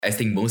I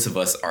think most of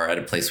us are at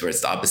a place where it's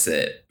the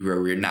opposite,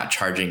 where we're not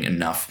charging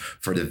enough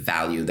for the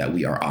value that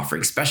we are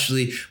offering,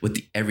 especially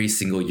with every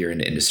single year in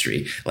the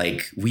industry.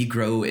 Like we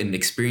grow in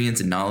experience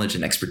and knowledge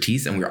and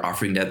expertise, and we're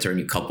offering that to our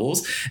new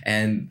couples.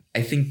 And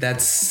I think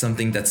that's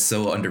something that's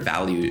so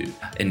undervalued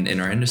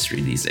in our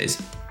industry these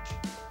days.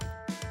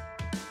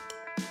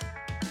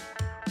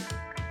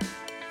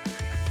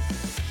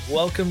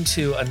 Welcome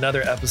to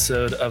another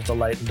episode of the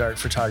Light and Dark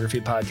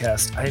Photography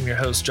Podcast. I am your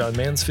host, John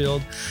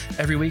Mansfield.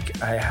 Every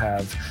week, I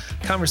have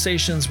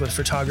conversations with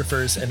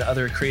photographers and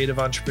other creative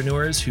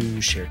entrepreneurs who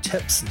share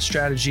tips and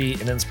strategy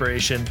and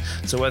inspiration.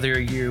 So whether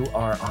you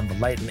are on the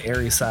light and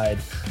airy side,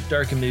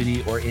 dark and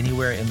moody, or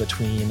anywhere in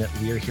between,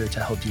 we are here to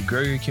help you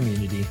grow your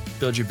community,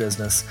 build your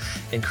business,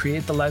 and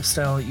create the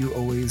lifestyle you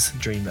always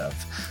dreamed of.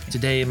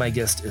 Today, my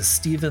guest is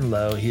Stephen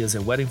Lowe. He is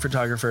a wedding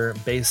photographer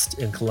based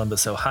in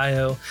Columbus,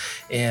 Ohio.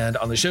 And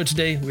on the show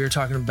today, we are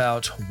talking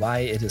about why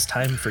it is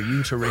time for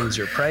you to raise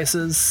your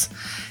prices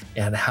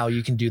and how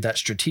you can do that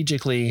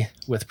strategically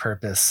with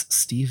purpose.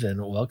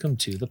 Stephen, welcome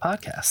to the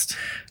podcast.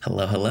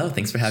 Hello.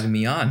 Thanks for having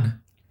me on.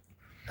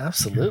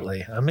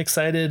 Absolutely. I'm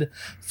excited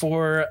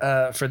for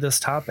this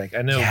topic.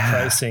 I know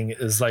pricing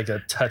is like a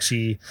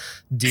touchy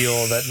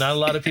deal that not a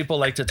lot of people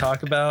like to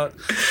talk about.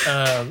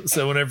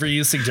 So whenever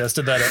you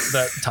suggested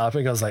that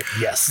topic, I was like,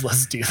 yes,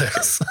 let's do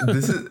this.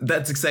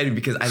 That's exciting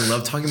because I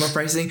love talking about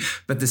pricing,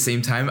 but at the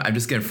same time, I'm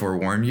just going to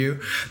forewarn you,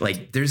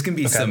 like there's going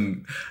to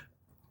be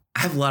I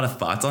have a lot of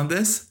thoughts on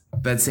this,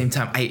 but at the same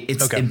time,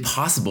 it's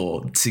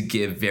impossible to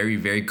give very,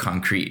 very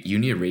concrete. You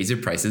need to raise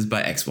your prices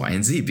by X, Y,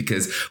 and Z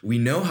because we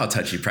know how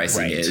touchy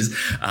pricing is,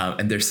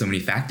 and there's so many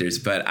factors.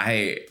 But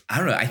I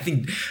don't know. I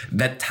think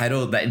that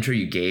intro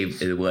you gave,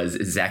 it was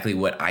exactly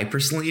what I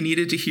personally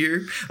needed to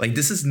hear. Like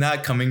this is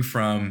not coming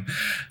from,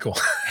 cool.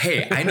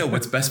 Hey, I know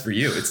what's best for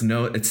you.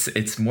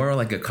 It's more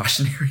like a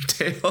cautionary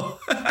tale.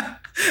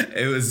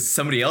 It was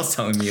somebody else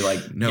telling me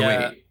like, no,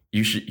 wait.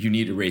 You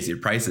need to raise your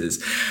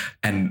prices.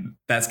 And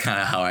that's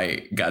kind of how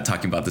I got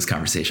talking about this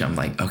conversation. I'm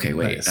like, okay,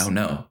 wait, nice. Oh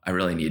no,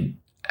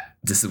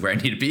 this is where I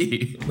need to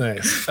be.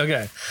 Nice.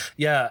 Okay.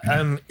 Yeah.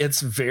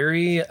 It's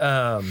very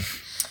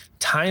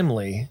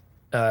timely.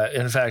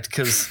 In fact,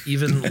 because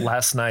even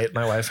last night,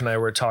 my wife and I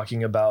were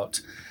talking about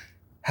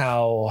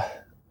how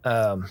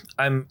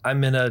I'm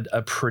in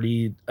a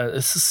pretty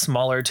it's a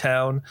smaller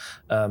town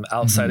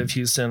outside of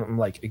Houston. I'm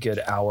like a good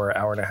hour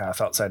and a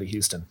half outside of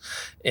Houston.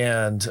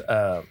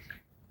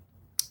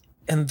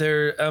 And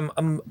there,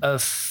 I'm a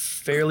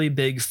fairly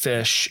big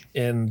fish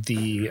in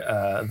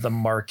the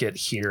market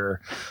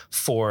here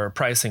for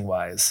pricing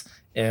wise.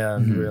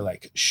 And we were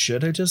like,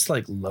 should I just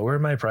like lower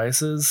my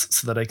prices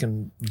so that I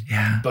can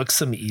book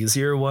some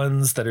easier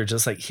ones that are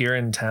just like here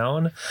in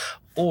town?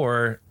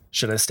 Or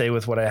should I stay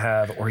with what I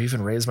have or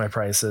even raise my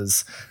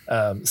prices?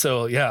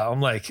 So I'm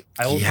like,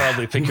 I will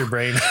probably pick your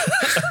brain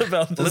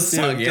about this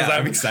too.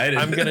 I'm excited.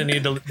 I'm going to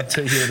need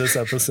to hear this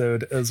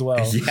episode as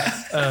well.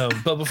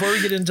 But before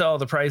we get into all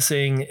the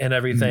pricing and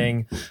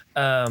everything,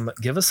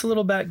 give us a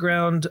little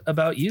background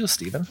about you,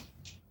 Stephen.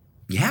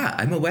 Yeah,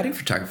 I'm a wedding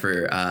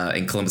photographer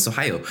in Columbus,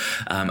 Ohio.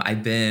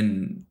 I've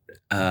been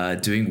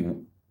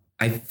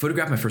I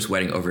photographed my first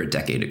wedding over a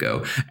decade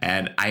ago,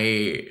 and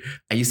I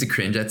used to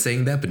cringe at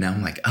saying that, but now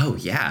I'm like, oh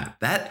yeah,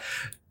 that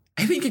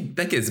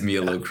gives me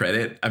a little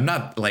credit. I'm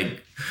not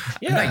like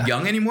I'm not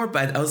young anymore,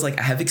 but I was like,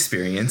 I have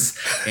experience,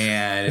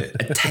 and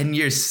 10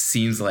 years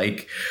seems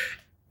like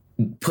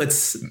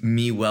puts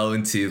me well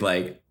into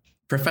like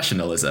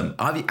professionalism.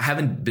 I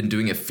haven't been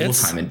doing it full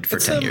time for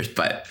 10 years,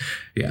 but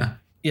yeah.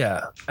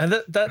 Yeah.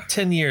 And that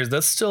 10 years,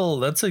 that's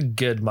a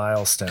good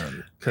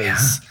milestone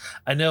because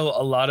I know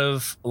a lot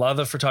of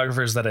the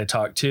photographers that I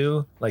talked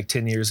to like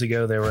 10 years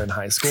ago, they were in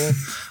high school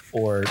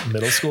or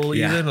middle school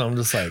even. And I'm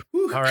just like,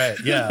 all right.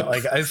 Yeah.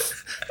 Like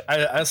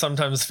I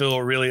sometimes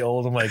feel really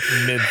old. I'm like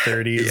mid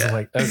 30s. Yeah. I'm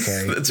like,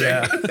 okay. That's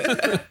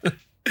right.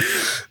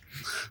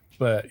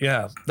 But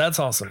yeah, that's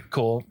awesome.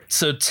 Cool.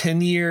 So 10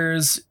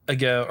 years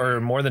ago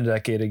or more than a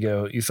decade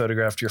ago, you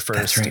photographed your first.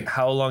 That's right.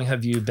 How long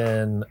have you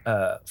been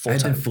full-time?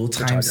 I've been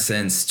full-time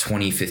since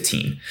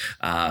 2015.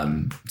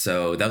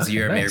 So that was the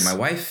year I married my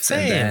wife.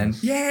 Same. And then,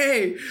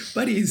 yay,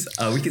 buddies.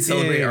 We could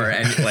celebrate our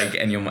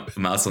annual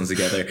milestones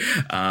together.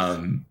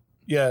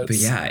 But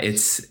yeah,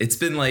 it's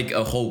been like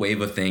a whole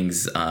wave of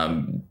things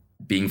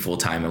being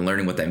full-time and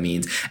learning what that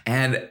means.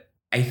 And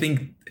I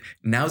think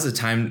now's the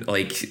time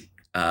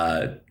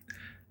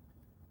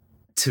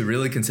to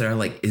really consider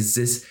like,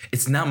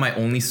 it's not my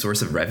only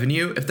source of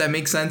revenue, if that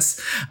makes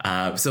sense.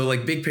 So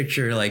like big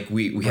picture, like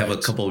we have a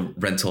couple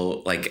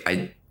rental,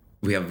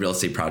 we have real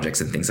estate projects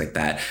and things like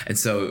that. And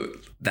so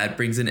that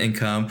brings in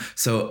income.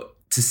 So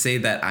to say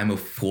that I'm a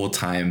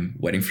full-time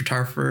wedding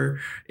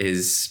photographer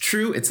is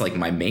true. It's like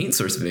my main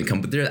source of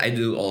income, but I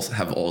do also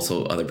have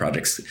other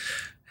projects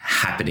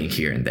happening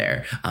here and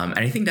there. And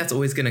I think that's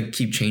always going to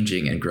keep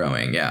changing and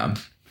growing. Yeah.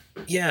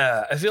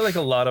 Yeah. I feel like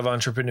a lot of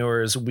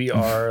entrepreneurs, we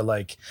are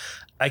like,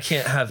 I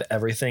can't have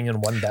everything in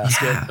one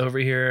basket over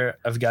here.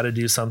 I've got to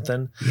do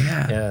something.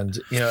 Yeah. And,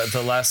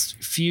 the last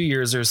few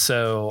years or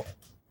so,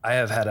 I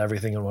have had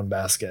everything in one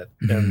basket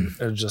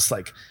and just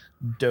like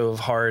dove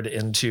hard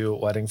into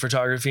wedding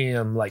photography.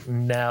 I'm like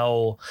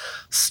now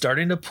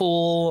starting to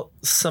pull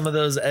some of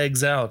those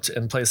eggs out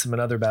and place them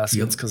in other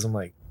baskets because I'm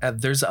like,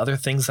 there's other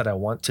things that I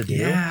want to do.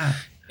 Yeah.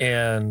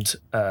 And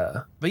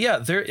but yeah,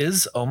 there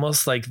is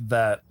almost like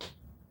that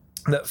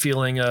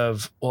feeling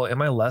of, well,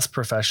 am I less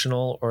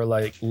professional or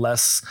like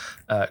less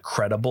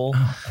credible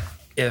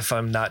if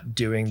I'm not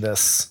doing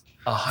this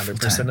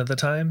 100% of the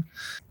time?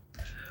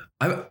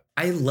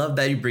 I love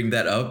that you bring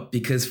that up,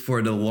 because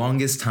for the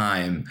longest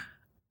time,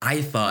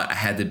 I thought I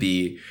had to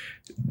be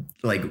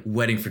like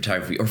wedding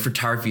photography or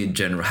photography in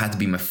general had to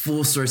be my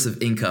full source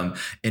of income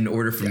in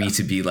order for me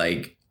to be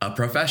like a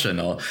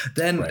professional.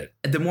 Then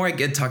the more I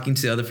get talking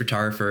to other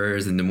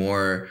photographers and the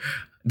more,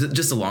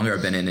 just the longer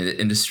I've been in the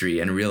industry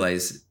and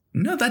realize,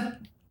 no, that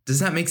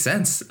does not make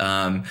sense.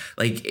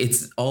 Like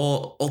it's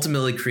all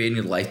ultimately creating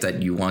a life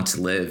that you want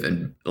to live,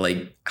 and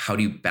like how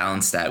do you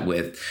balance that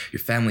with your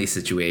family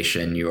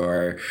situation,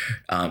 your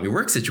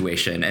work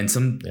situation, and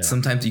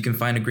sometimes you can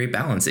find a great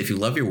balance. If you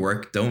love your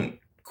work, don't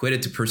quit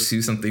it to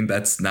pursue something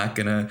that's not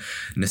gonna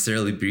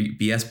necessarily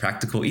be as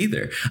practical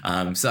either.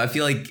 So I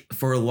feel like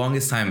for the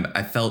longest time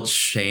I felt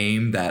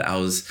shame that I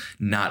was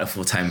not a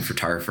full-time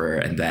photographer,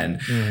 and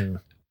then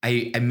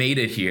I made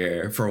it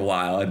here for a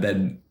while, and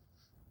then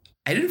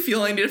I didn't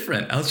feel any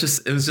different. It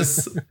was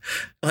just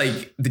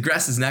like the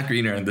grass is not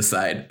greener on the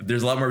side.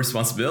 There's a lot more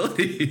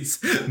responsibilities,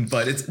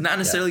 but it's not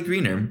necessarily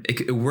greener.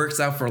 It works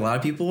out for a lot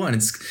of people, and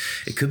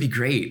it could be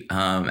great.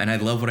 And I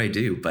love what I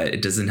do, but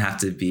it doesn't have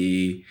to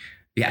be,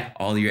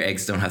 all your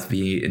eggs don't have to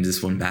be in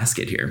just one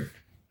basket here.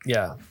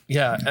 Yeah.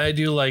 Yeah. I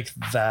do like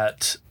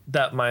that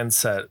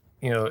mindset.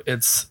 You know,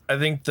 I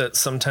think that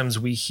sometimes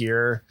we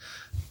hear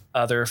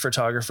other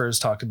photographers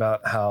talk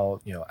about how,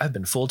 you know, I've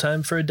been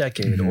full-time for a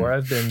decade or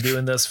I've been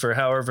doing this for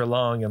however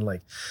long. And like,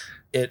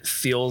 it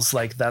feels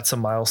like that's a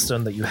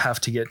milestone that you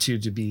have to get to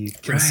be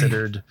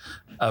considered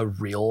a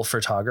real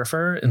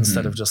photographer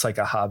instead of just like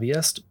a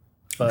hobbyist.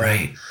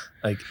 But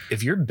like,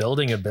 if you're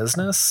building a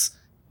business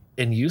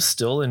and you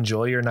still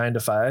enjoy your 9 to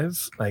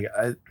 5, like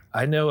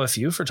I know a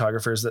few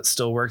photographers that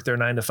still work their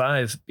 9 to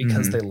 5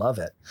 because they love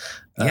it.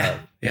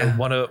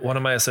 One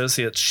of my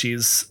associates,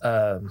 she's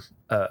a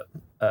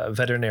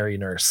veterinary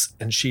nurse,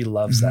 and she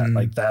loves that.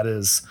 Like that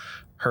is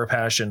her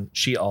passion.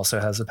 She also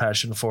has a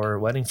passion for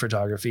wedding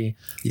photography.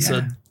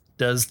 So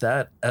does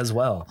that as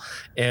well.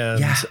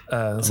 And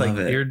it's like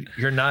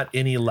you're not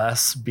any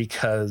less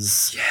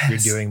because you're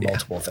doing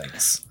multiple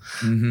things.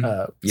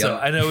 So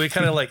I know we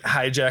kind of like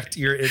hijacked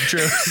your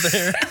intro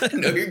there.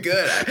 No, you're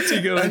good.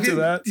 To go into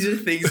that. These are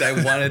things I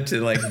wanted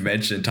to like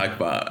mention, talk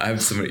about. I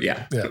have somebody.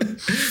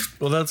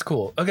 Well, that's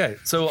cool. Okay.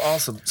 So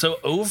awesome. So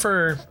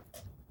over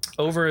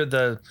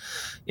the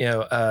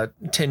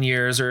 10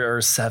 years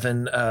or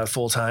 7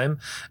 full time,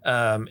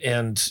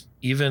 and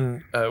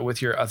even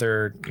with your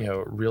other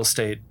real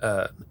estate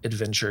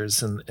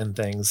adventures and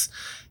things,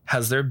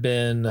 has there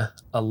been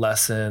a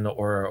lesson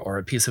or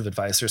a piece of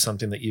advice or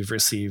something that you've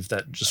received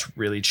that just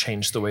really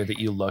changed the way that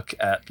you look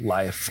at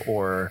life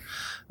or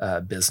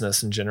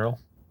business in general?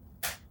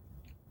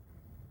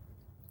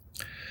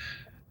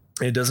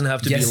 It doesn't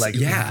have to be like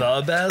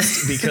the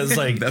best, because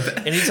like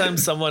anytime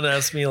someone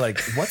asks me like,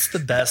 what's the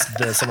best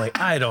this? I'm like,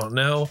 I don't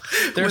know.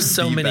 There's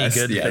so many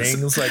good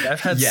things. Like I've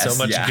had so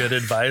much good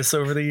advice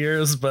over the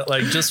years, but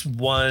like just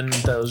one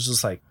that was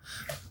just like,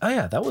 oh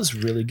yeah, that was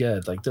really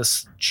good. Like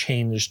this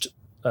changed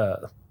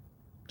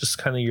just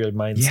kind of your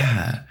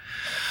mindset.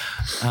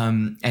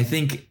 I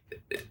think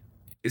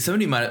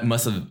somebody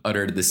must have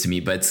uttered this to me,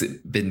 but it's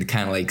been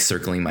kind of like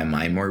circling my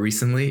mind more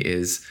recently,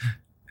 is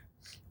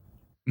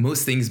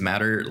most things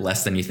matter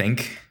less than you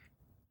think,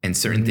 and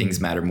certain things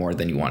matter more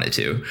than you want it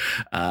to.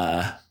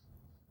 I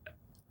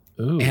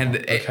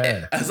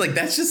was like,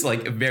 that's just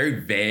like a very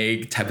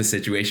vague type of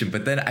situation.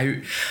 But then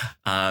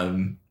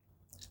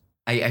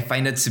I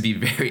find it to be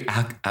very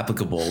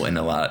applicable in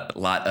a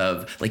lot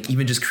of like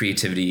even just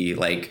creativity.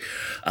 Like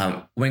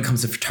when it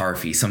comes to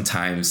photography,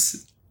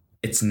 sometimes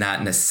it's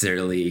not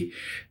necessarily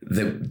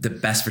the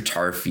best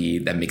photography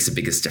that makes the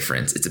biggest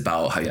difference. It's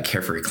about how you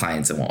care for your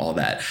clients and all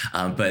that.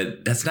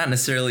 But that's not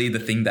necessarily the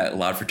thing that a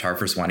lot of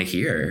photographers want to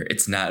hear.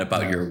 It's not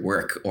about your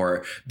work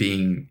or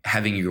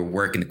having your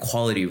work and the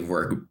quality of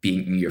work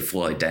being your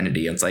full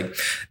identity. And it's like,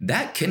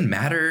 that can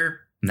matter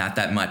not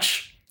that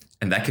much.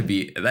 And that could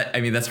be that. I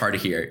mean, that's hard to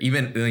hear.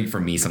 Even like, for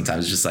me,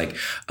 sometimes it's just like,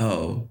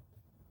 oh,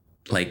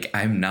 like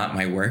I'm not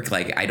my work.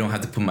 Like I don't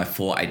have to put my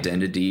full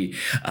identity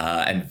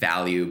and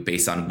value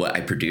based on what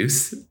I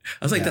produce.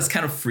 I was like, that's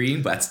kind of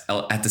freeing, but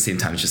at the same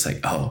time, it's just like,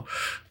 oh,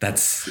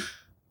 that's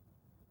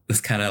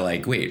kind of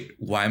like, wait,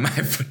 why am I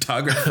a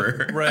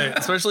photographer? Right.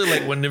 Especially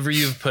like whenever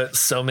you've put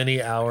so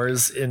many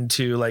hours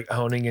into like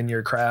honing in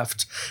your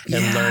craft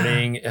and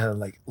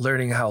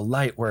learning how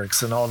light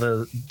works and all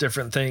the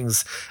different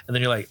things. And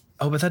then you're like,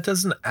 oh, but that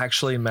doesn't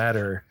actually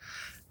matter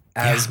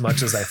as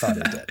much as I thought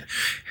it did.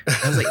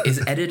 I was like, is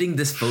editing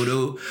this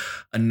photo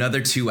another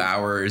 2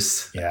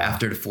 hours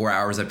after the 4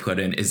 hours I put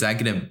in, is that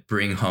going to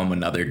bring home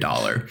another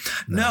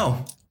 $1?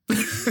 No.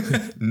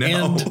 No.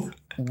 And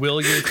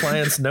will your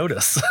clients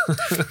notice?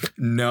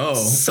 No.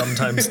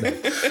 Sometimes no.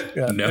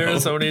 Yeah, No. there are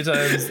so many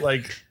times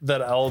like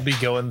that I'll be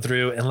going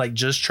through and like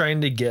just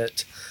trying to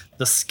get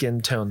the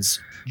skin tones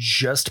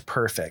just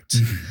perfect.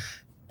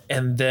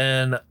 And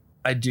then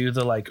I do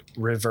the like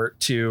revert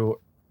to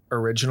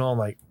original. I'm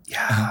like,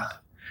 yeah,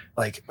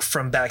 like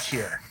from back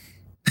here,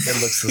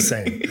 it looks the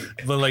same.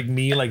 But like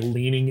me, like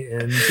leaning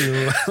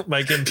into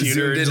my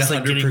computer, just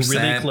like getting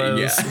really close.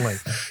 Yeah. Like,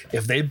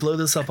 if they blow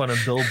this up on a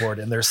billboard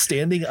and they're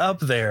standing up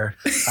there,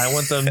 I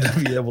want them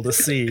to be able to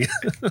see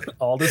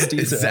all this detail.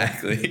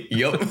 Exactly.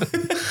 Yup.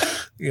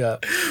 Yeah.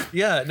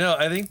 Yeah. No,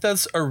 I think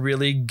that's a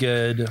really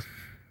good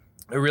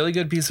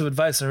piece of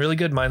advice and a really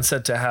good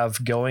mindset to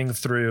have going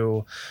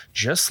through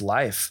just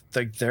life.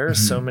 Like there are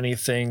so many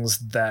things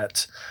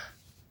that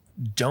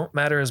don't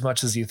matter as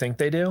much as you think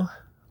they do.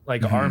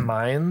 Like our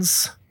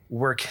minds,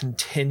 we're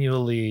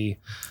continually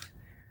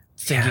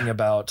thinking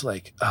about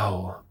like,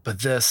 oh, but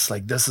this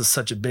is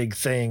such a big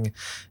thing.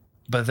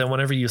 But then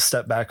whenever you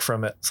step back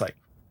from it, it's like,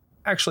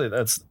 actually,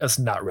 that's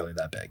not really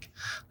that big.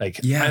 Like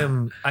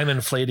I'm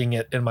inflating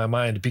it in my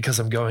mind because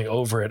I'm going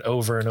over it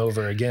over and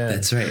over again.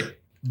 That's right.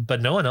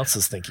 But no one else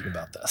is thinking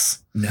about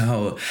this.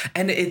 No.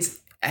 And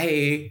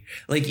I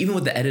like, even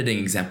with the editing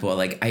example,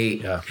 like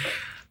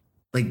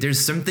like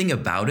there's something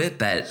about it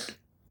that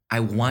I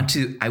want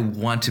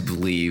to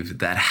believe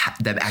that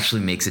that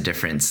actually makes a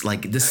difference.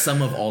 Like the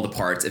sum of all the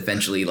parts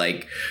eventually,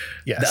 like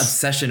the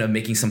obsession of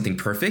making something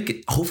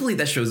perfect. Hopefully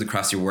that shows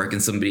across your work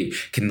and somebody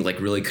can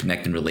like really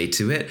connect and relate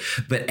to it.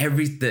 But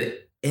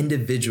the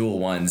individual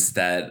ones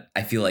that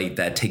I feel like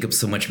that take up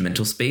so much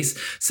mental space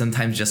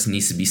sometimes just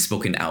needs to be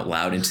spoken out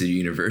loud into the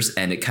universe.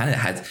 And it kind of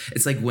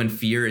it's like when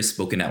fear is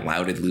spoken out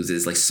loud, it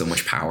loses like so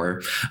much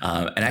power.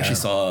 And I actually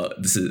saw,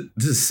 this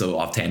is so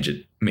off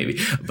tangent maybe,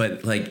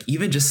 but like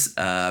even just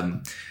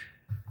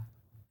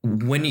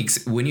when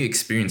you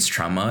experience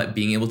trauma,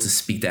 being able to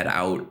speak that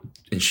out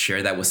and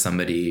share that with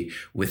somebody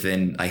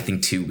within, I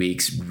think, 2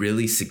 weeks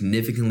really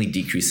significantly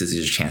decreases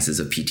your chances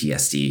of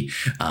PTSD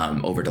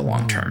over the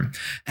long term.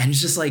 And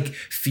it's just like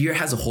fear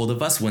has a hold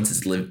of us once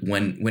it's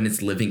when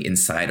it's living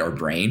inside our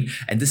brain.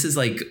 And this is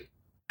like,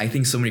 I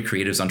think so many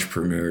creatives,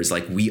 entrepreneurs,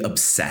 like we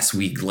obsess,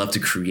 we love to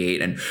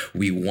create and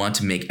we want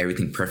to make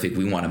everything perfect.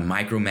 We want to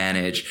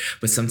micromanage,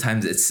 but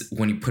sometimes it's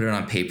when you put it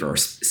on paper or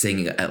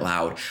saying it out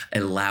loud,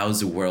 it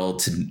allows the world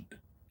to,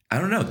 I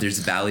don't know, there's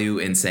value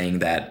in saying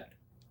that,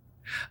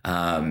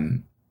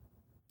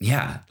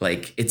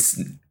 like it's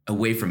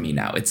away from me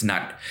now. It's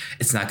not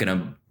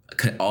going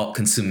to all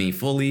consume me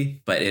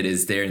fully, but it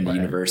is there in the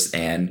universe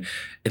and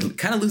it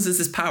kind of loses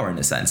its power in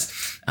a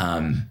sense.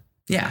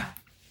 Yeah.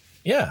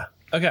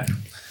 Okay.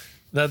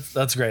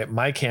 That's great.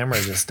 My camera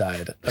just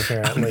died,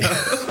 apparently.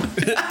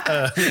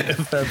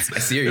 If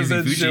that's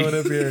showing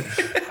up here,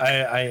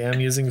 I am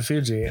using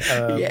Fuji.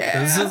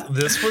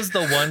 This was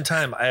the one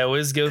time I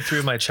always go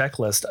through my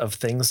checklist of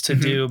things to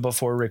do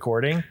before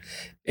recording.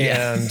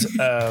 And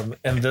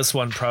this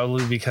one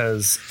probably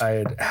because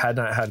I had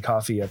not had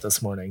coffee yet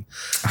this morning.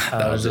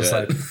 I was just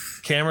like,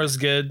 camera's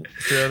good,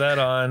 throw that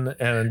on,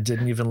 and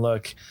didn't even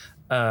look.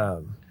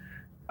 Let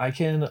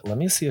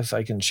me see if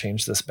I can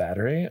change this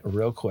battery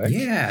real quick.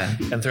 Yeah.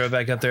 And throw it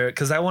back up there.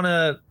 Cause I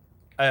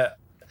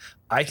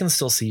can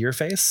still see your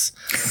face,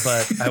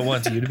 but I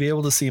want you to be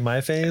able to see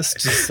my face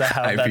just to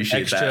have that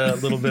extra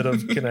little bit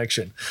of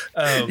connection.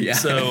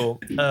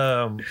 So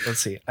let's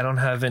see. I don't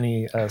have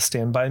any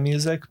standby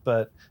music,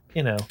 but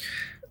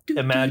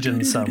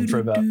imagine some for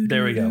about,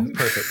 there we go.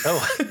 Perfect.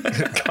 Oh,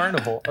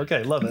 Carnival.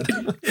 Okay. Love it.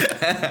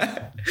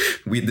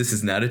 This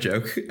is not a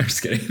joke. I'm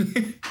just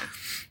kidding.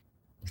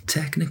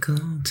 Technical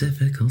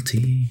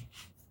difficulty.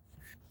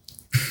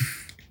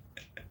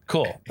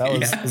 Cool. That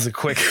was a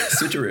quick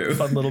switcheroo,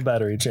 fun little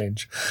battery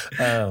change.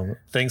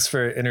 Thanks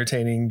for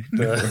entertaining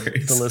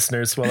the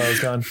listeners while I was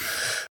gone.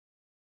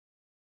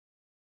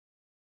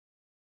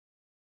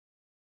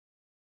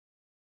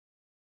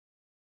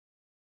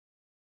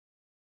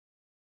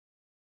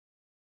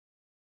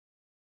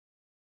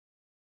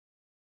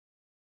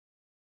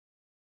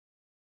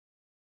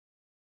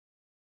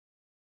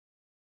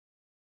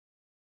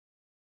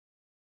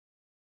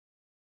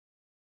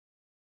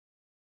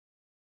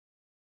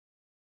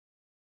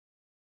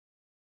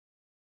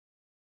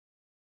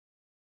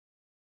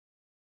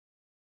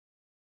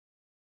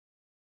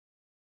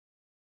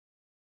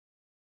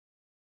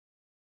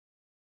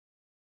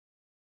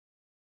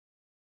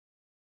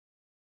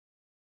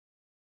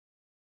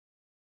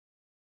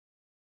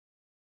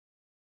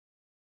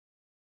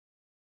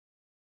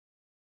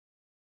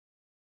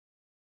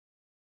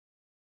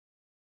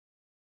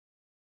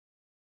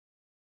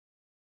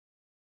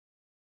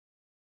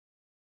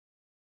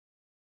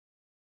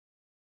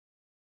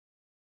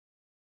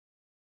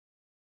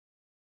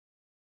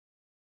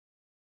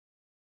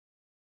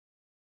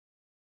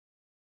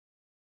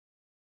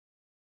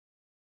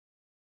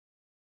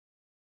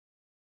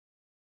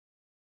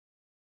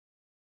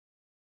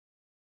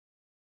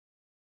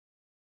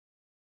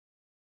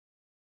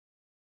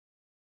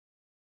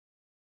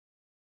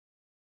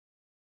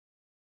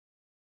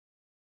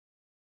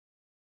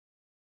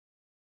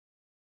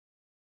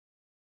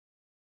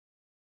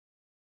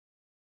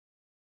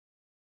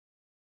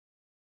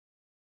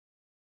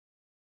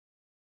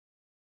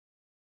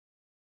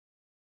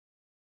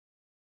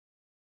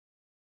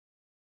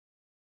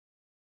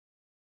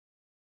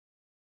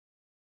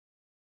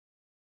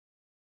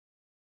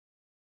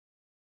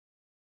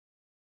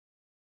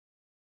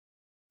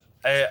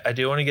 I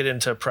do want to get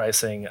into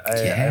pricing.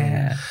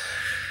 Yeah.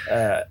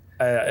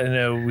 I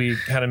know we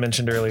kind of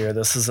mentioned earlier,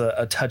 this is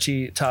a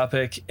touchy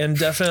topic, and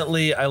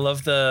definitely I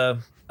love the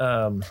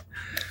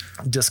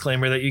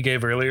disclaimer that you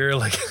gave earlier.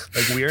 Like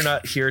we are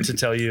not here to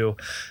tell you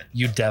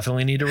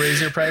definitely need to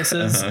raise your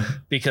prices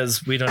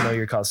because we don't know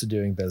your cost of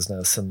doing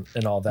business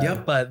and all that.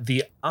 Yep. But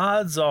the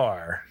odds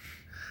are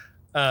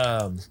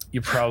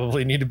you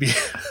probably need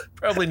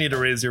to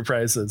raise your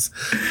prices.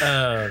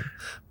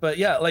 But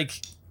yeah,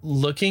 like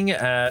looking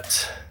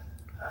at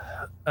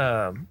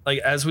like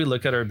as we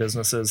look at our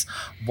businesses,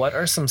 what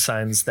are some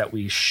signs that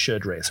we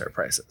should raise our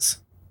prices?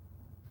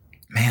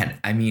 Man,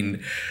 I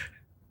mean,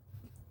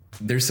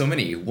 there's so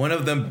many. One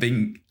of them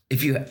being,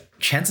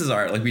 chances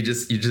are, like you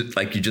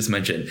just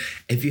mentioned,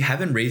 if you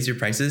haven't raised your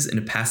prices in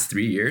the past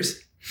 3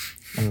 years,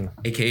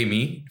 aka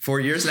me,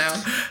 4 years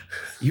now,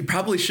 you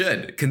probably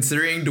should,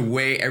 considering the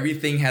way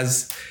everything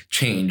has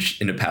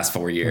changed in the past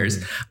 4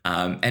 years.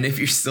 And if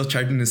you're still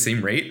charging the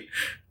same rate,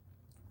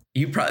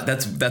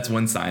 that's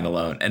one sign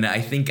alone. And I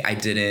think I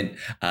didn't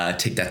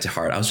take that to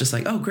heart. I was just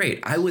like, oh, great.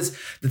 I was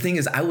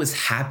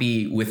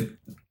happy with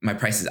my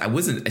prices.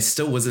 I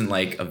still wasn't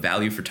like a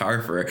value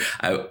photographer.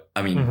 I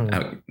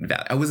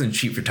wasn't a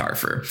cheap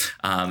photographer.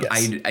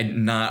 Yes.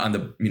 I'm not on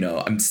the,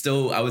 I'm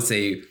still, I would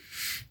say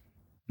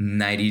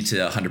 90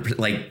 to 100%,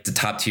 like the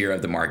top tier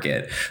of the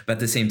market. But at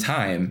the same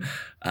time,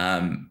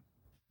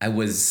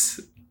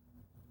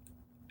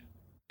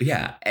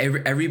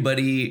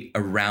 everybody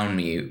around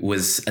me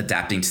was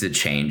adapting to the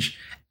change,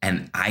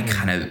 and I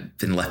kind of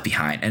been left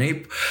behind.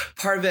 And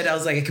part of it, I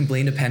was like, I can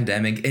blame the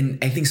pandemic. And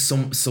I think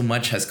so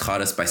much has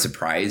caught us by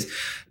surprise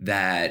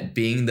that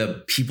being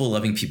the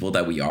people-loving people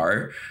that we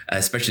are,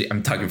 especially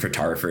I'm talking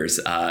photographers,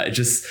 I'd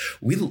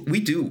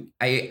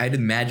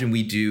imagine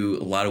we do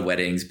a lot of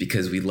weddings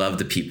because we love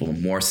the people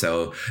more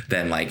so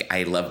than like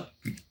I love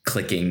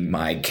clicking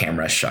my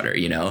camera shutter,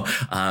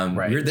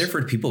 Right. We're there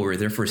for people. We're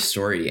there for a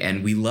story.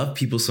 And we love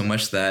people so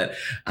much that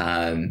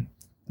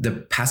the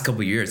past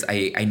couple of years,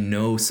 I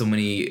know so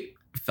many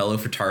fellow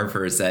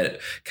photographers that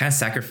kind of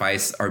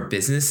sacrifice our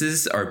business,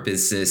 just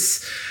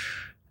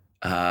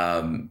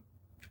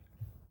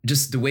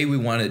the way we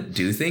want to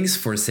do things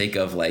for the sake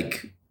of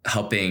like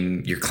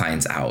helping your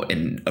clients out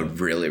in a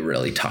really,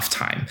 really tough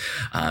time.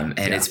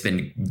 It's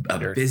been a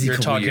busy couple years. You're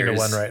talking to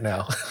one right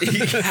now.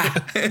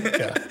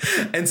 Yeah.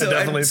 And so I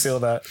definitely feel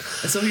that.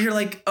 So you're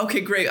like,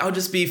 okay, great. I'll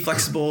just be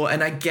flexible.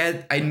 And I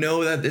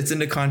know that it's in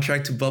the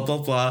contract to blah, blah,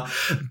 blah,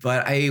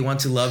 but I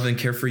want to love and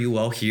care for you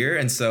well here.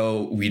 And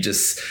so we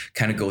just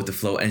kind of go with the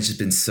flow, and it's just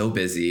been so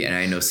busy. And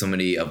I know so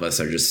many of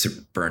us are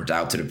just burnt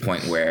out to the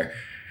point where,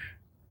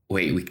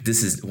 wait,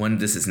 this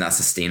is not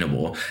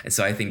sustainable. And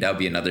so I think that would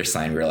be another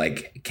sign where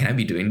like, can I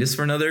be doing this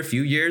for another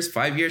few years,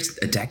 5 years,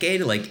 a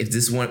decade? Like if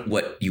this is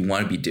what you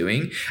want to be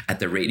doing at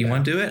the rate you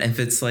want to do it. And if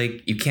it's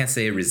like, you can't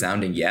say a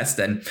resounding yes,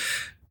 then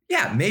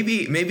yeah,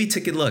 maybe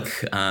take a look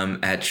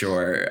at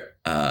your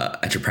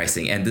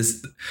pricing. And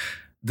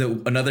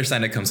another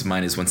sign that comes to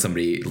mind is when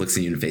somebody looks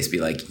at you in the face, be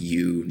like,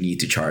 you need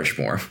to charge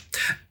more.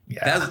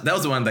 Yeah. That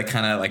was the one that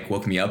kind of like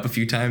woke me up a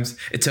few times.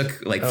 It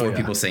took like four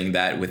people saying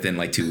that within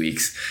like 2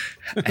 weeks.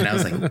 And I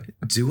was like,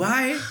 do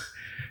I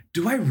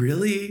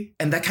really?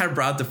 And that kind of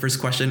brought the first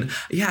question.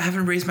 Yeah, I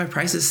haven't raised my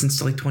prices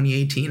since like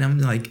 2018. I'm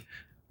like,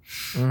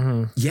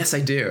 yes,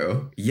 I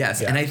do.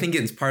 Yes. Yeah. And I think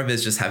it's part of it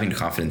is just having the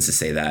confidence to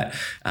say that.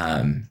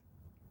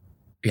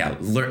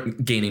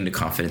 Gaining the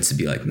confidence to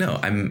be like, no,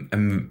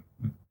 I'm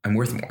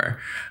worth more.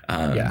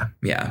 Yeah.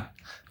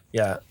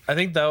 I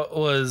think that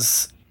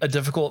was a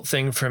difficult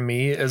thing for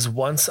me is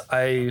once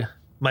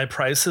my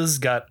prices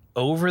got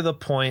over the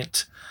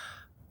point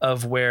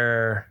of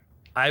where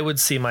I would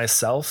see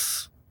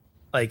myself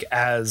like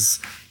as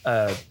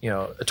a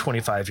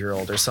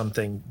 25-year-old or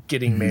something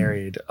getting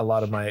married. A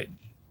lot of my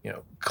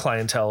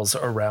clientele's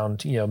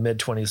around mid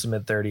 20s to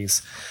mid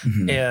 30s,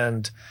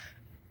 and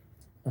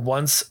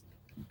once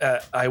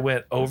I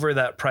went over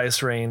that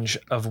price range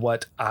of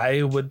what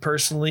I would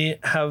personally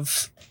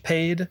have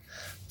paid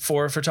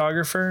for a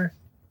photographer,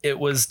 it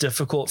was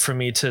difficult for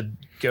me to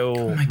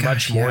go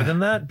much more than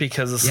that,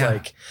 because it's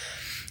like,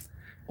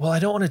 well, I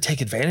don't want to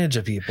take advantage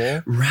of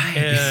people. Right.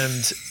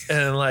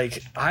 And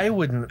like, I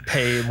wouldn't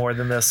pay more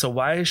than this. So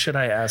why should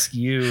I ask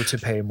you to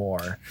pay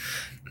more?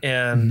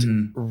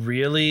 And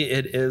really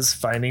it is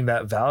finding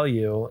that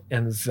value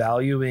and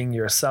valuing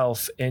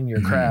yourself in your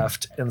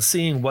craft and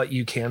seeing what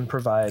you can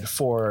provide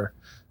for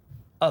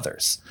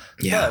others.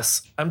 Yeah.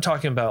 Plus, I'm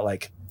talking about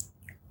like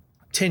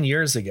 10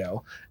 years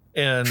ago,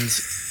 and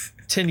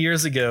 10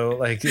 years ago,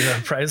 like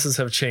prices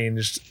have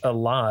changed a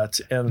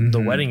lot, and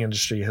the wedding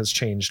industry has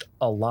changed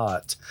a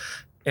lot.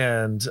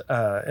 And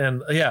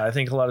I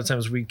think a lot of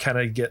times we kind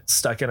of get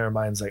stuck in our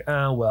minds like,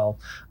 well,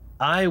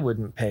 I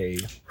wouldn't pay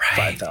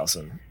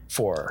 $5,000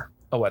 for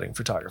a wedding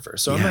photographer,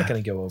 so I'm not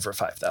going to go over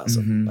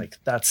 $5,000. Like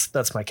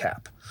that's my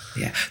cap.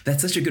 Yeah,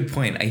 that's such a good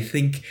point. I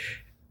think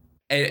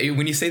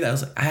when you say that, I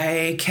was like,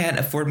 I can't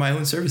afford my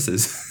own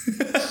services,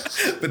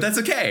 but that's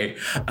okay,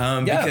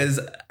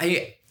 because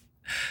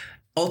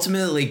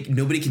ultimately, like,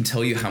 nobody can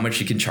tell you how much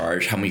you can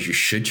charge, how much you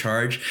should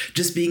charge.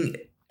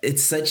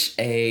 It's such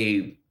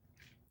a,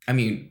 I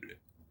mean,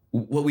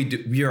 what we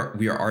do, we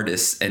are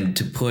artists, and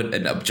to put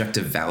an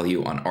objective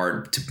value on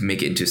art, to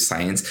make it into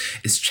science,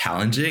 is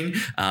challenging.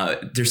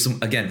 There's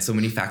so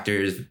many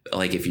factors,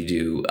 like if you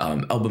do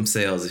album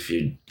sales, if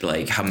you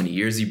like how many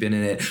years you've been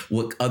in it,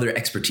 what other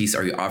expertise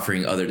are you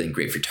offering other than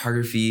great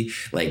photography,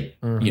 like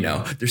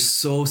there's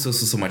so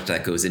much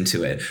that goes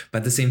into it. But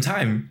at the same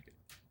time,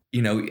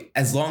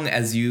 as long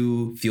as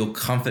you feel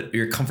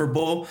you're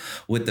comfortable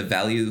with the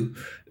value,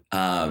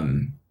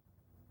 the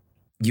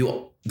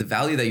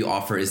value that you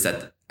offer is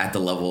that at the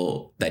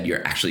level that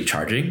you're actually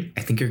charging,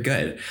 I think you're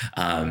good.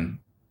 But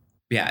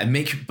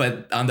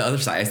on the other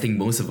side, I think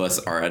most of us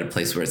are at a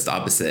place where it's the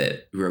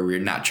opposite, where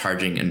we're not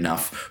charging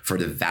enough for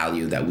the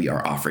value that we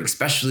are offering,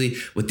 especially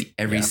with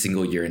every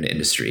single year in the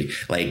industry.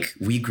 Like,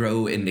 we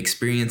grow in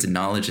experience and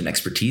knowledge and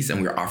expertise,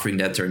 and we're offering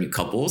that to our new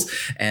couples.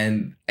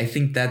 And I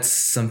think that's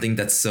something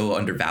that's so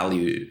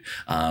undervalued,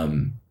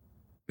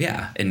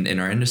 in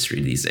our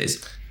industry these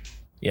days.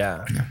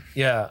 Yeah,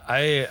 I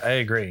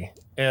agree.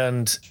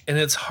 And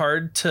it's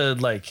hard to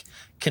like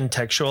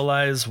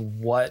contextualize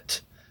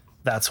what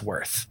that's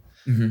worth.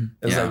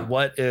 It's like,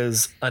 what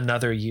is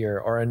another year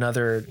or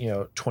another,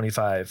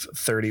 25,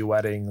 30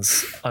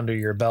 weddings under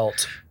your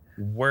belt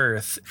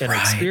worth in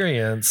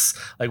experience?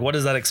 Like, what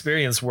is that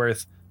experience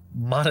worth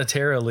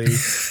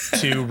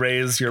monetarily to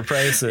raise your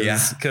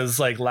prices? Because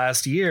like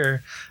last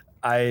year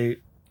I've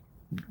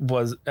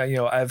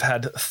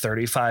had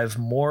 35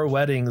 more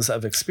weddings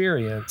of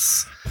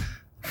experience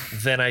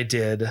than I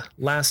did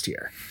last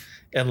year.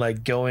 And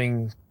like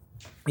going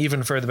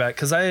even further back,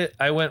 because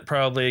I went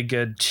probably a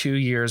good 2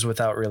 years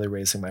without really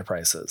raising my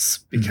prices,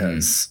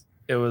 because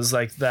it was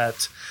like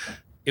that,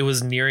 it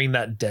was nearing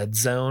that dead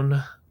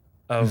zone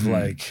of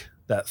like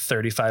that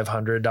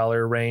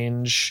 $3,500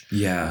 range,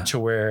 to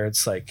where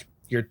it's like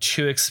you're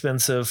too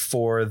expensive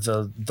for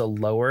the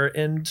lower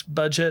end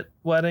budget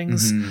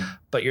weddings,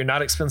 but you're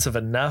not expensive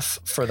enough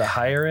for the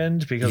higher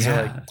end, because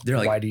they're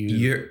like,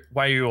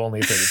 why are you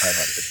only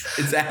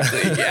 3,500?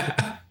 Exactly.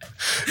 Yeah.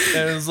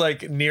 And it was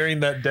like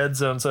nearing that dead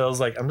zone. So I was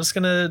like, I'm just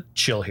going to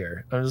chill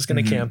here. I'm just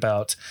going to camp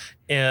out.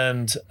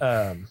 And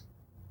I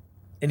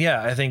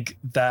think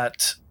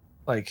that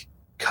like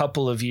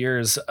couple of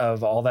years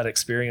of all that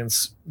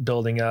experience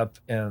building up,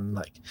 and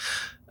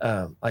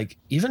like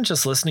even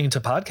just listening to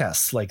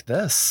podcasts like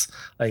this,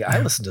 like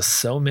I listen to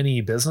so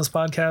many business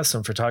podcasts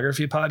and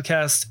photography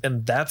podcasts,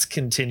 and that's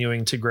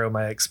continuing to grow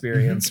my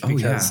experience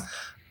because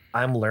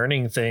I'm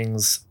learning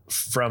things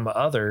from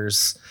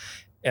others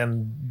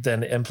and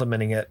then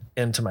implementing it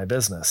into my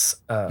business.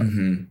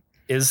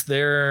 Is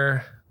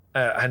there,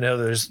 I know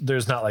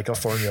there's not like a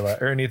formula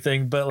or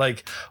anything, but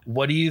like,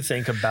 what do you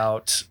think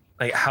about,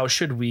 like, how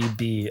should we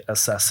be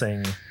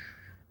assessing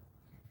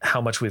how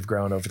much we've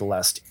grown over the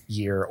last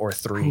year or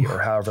 3 or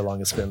however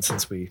long it's been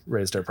since we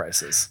raised our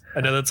prices?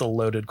 I know that's a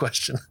loaded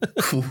question.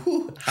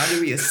 How do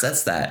we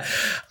assess that?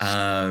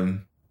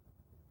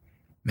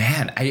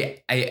 Man,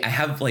 I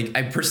have like,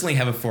 I personally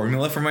have a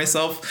formula for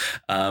myself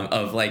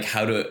of like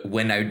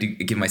when I do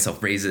give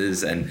myself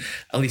raises, and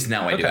at least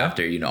now I do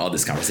after, all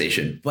this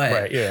conversation.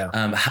 But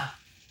a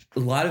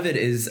lot of it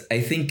is,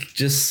 I think,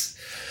 just,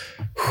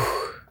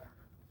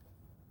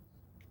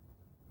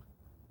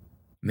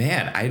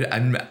 man,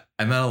 I'm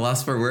at a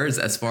loss for words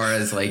as far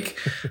as like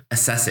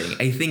assessing.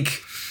 I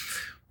think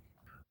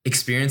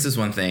experience is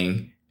one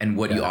thing, and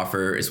what you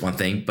offer is one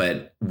thing,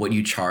 but what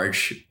you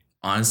charge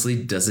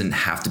honestly doesn't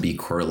have to be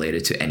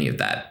correlated to any of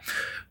that.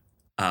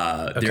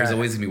 There's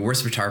always gonna be worse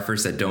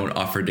photographers that don't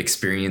offer the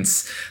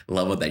experience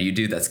level that you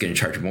do, that's going to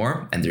charge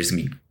more. And there's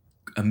gonna be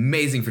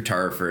amazing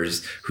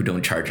photographers who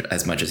don't charge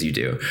as much as you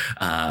do.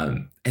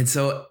 And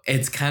so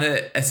it's kind of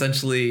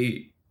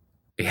essentially,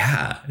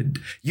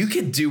 you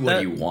can do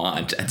what you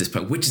want at this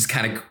point, which is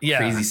kind of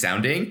crazy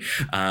sounding.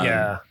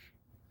 I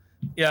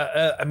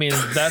mean,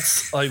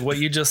 that's like what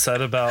you just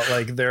said about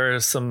like, there are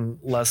some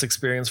less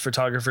experienced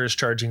photographers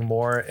charging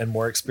more and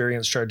more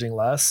experienced charging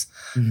less.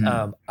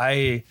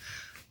 I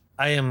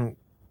am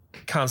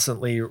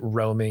constantly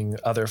roaming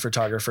other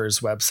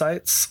photographers'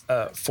 websites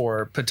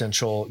for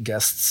potential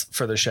guests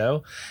for the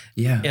show.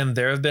 And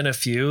there have been a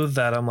few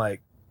that I'm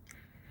like,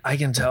 I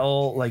can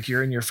tell like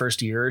you're in your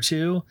first year or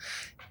two,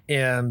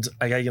 and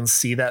like I can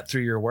see that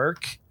through your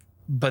work.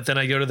 But then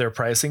I go to their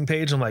pricing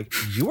page. I'm like,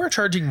 you are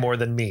charging more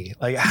than me.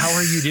 Like, how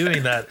are you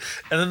doing that?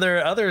 And then there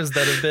are others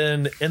that have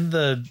been in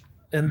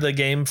the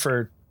game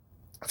for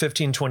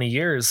 15, 20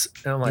 years.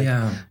 And I'm like,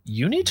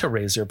 you need to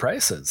raise your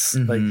prices.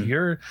 Like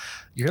you're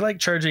like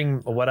charging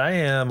what I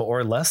am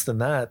or less than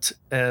that.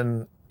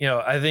 And,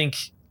 I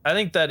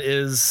think that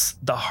is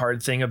the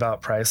hard thing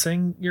about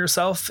pricing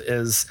yourself,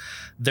 is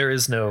there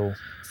is no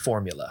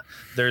formula.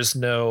 There's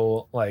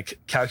no like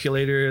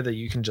calculator that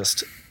you can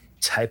just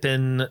type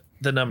in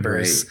the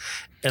numbers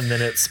and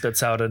then it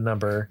spits out a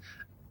number.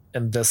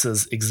 and this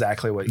is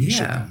exactly what you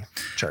should be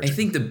charging. I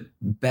think the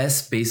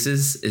best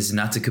basis is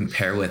not to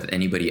compare with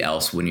anybody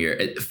else when you're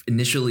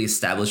initially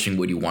establishing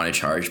what you want to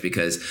charge,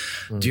 because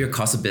do your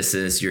cost of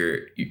business,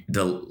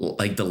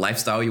 the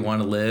lifestyle you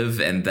want to live,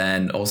 and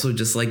then also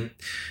just like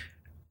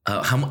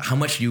how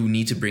much you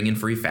need to bring in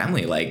for your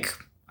family. Like,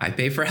 I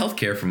pay for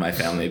healthcare for my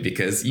family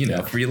because,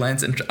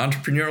 freelance and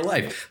entrepreneurial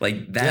life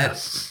like that.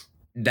 Yeah.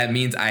 That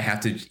means I have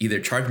to either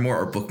charge more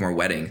or book more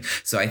weddings.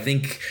 So I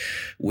think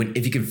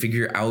if you can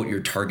figure out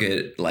your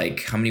target,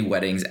 like how many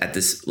weddings at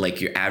this,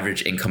 like your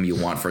average income you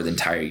want for the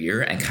entire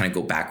year, and kind of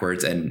go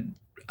backwards and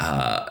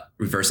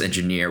reverse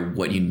engineer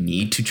what you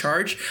need to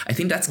charge, I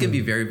think that's going to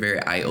be very,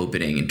 very eye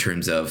opening in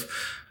terms of,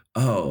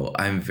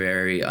 I'm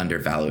very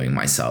undervaluing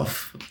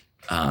myself.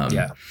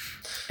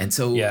 And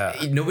so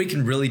nobody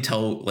can really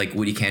tell like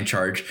what you can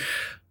charge.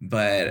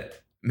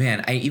 But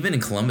man, even in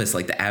Columbus,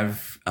 like the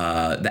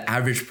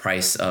average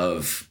price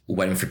of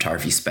wedding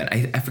photography spent,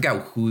 I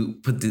forgot who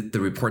put the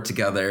report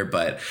together,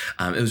 but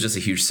it was just a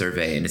huge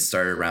survey, and it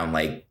started around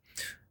like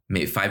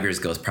maybe 5 years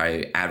ago. It's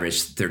probably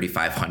averaged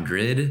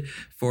 $3,500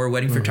 for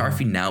wedding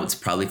photography. Now it's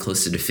probably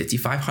closer to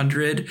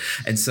 $5,500.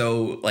 And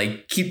so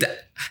like keep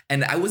that.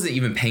 And I wasn't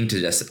even paying to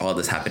just all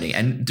this happening.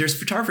 And there's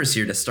photographers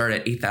here that start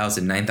at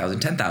 $8,000,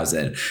 $9,000,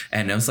 $10,000.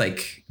 And I was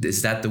like,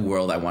 is that the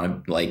world I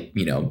want to like,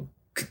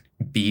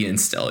 be in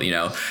still,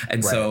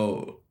 And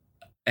so,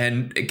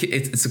 and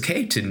it's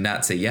okay to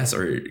not say yes,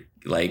 or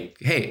like,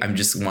 hey, I'm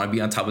just want to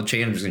be on top of the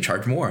chain, I'm just gonna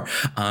charge more.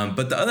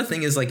 But the other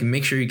thing is like,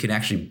 make sure you can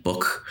actually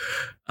book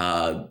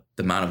the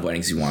amount of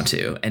weddings you want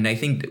to. And I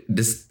think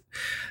that's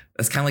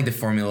kind of like the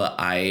formula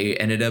I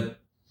ended up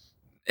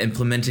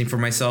implementing for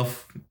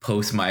myself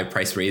post my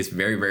price raise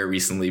very, very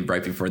recently,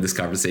 right before this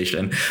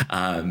conversation,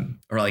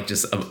 or like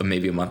just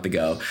maybe a month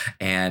ago.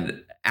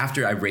 And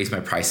after I raised my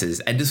prices,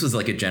 and this was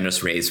like a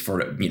generous raise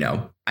for,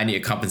 I need to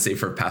compensate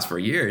for the past 4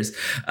 years.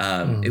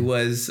 It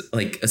was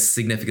like a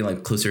significant,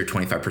 like closer to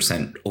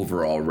 25%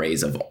 overall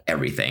raise of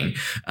everything.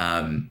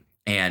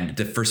 And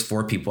the first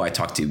 4 people I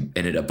talked to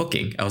ended up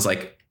booking. I was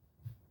like,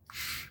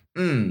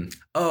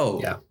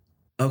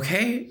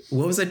 okay,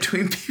 what was I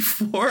doing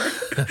before?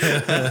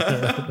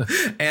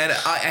 And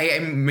I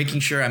am making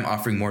sure I'm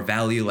offering more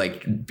value.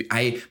 Like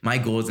my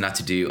goal is not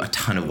to do a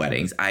ton of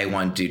weddings. I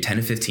want to do 10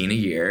 to 15 a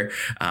year,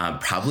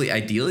 probably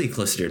ideally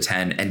closer to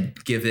 10, and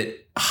give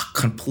it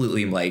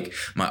completely like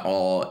my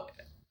all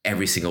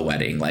every single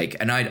wedding. Like,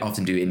 and I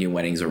often do Indian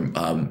weddings or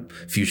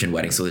fusion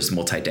weddings, so there's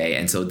multi-day.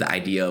 And so the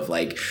idea of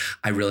like,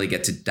 I really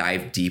get to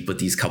dive deep with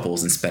these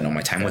couples and spend all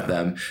my time with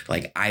them.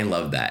 Like, I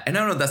love that. And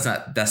I know that's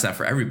not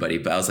for everybody,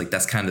 but I was like,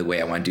 that's kind of the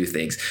way I want to do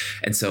things.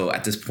 And so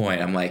at this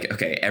point, I'm like,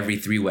 okay, every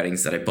 3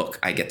 weddings that I book,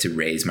 I get to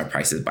raise my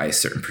prices by a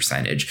certain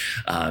percentage.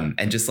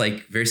 And just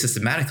like very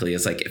systematically,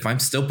 it's like, if I'm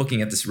still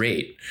booking at this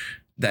rate,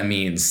 that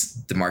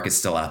means the market's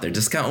still out there.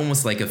 Just kind of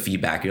almost like a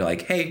feedback. You're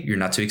like, hey, you're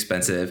not too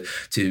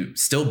expensive to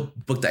still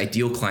book the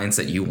ideal clients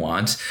that you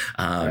want.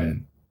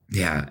 Right.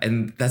 Yeah.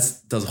 And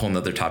that's a whole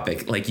nother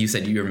topic. Like you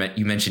said,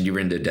 you mentioned you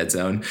were in the dead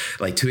zone,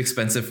 like too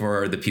expensive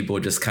for the people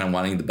just kind of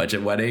wanting the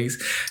budget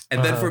weddings.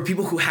 And then for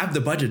people who have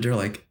the budget, they're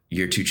like,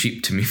 you're too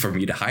cheap for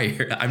me to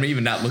hire. I'm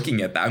even not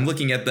looking at that. I'm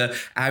looking at the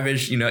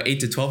average, 8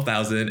 to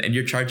 12,000, and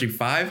you're charging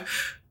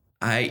 5.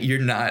 You're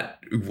not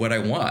what I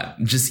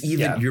want. Just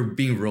you're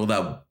being rolled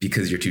out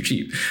because you're too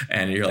cheap,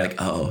 and you're like,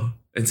 oh.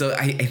 And so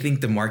I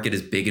think the market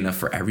is big enough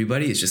for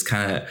everybody. It's just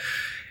kind of,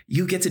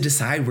 you get to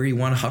decide where you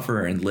want to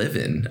hover and live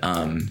in.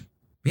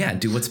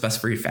 Do what's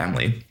best for your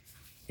family.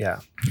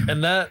 Yeah.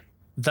 And that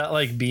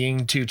like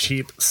being too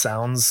cheap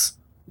sounds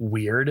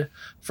weird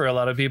for a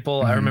lot of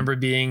people. I remember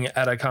being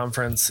at a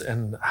conference,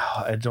 and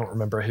I don't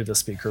remember who the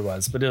speaker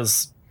was, but it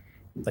was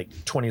like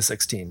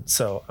 2016,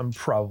 so I'm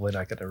probably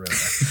not going to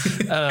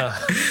remember.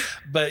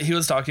 But he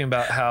was talking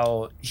about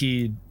how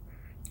he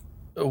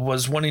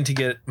was wanting to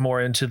get more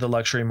into the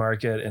luxury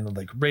market and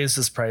like raise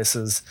his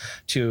prices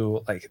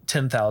to like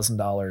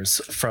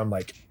 $10,000 from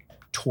like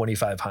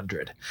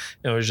 $2,500.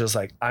 It was just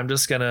like, I'm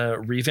just gonna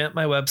revamp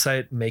my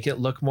website, make it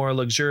look more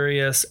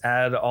luxurious,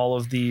 add all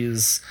of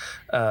these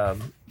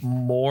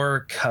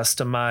more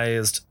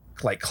customized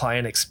like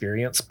client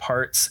experience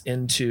parts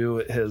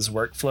into his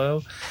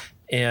workflow.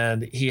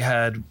 And he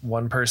had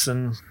one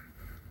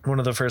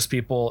of the first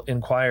people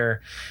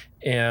inquire,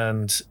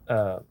 and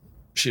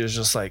she was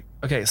just like,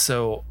 okay,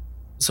 so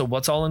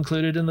what's all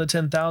included in the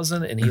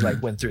 10,000? And he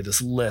like went through this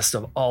list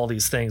of all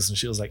these things, and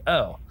she was like,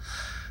 oh,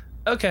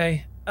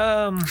 okay.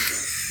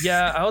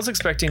 Yeah, I was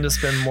expecting to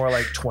spend more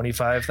like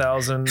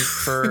 25,000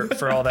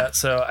 for all that.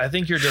 So I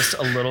think you're just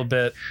a little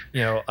bit,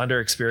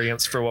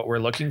 underexperienced for what we're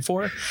looking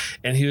for.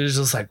 And he was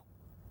just like,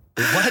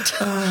 what?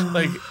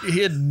 Like, he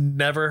had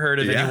never heard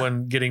of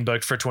anyone getting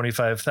booked for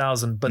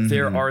 25,000, but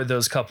there are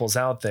those couples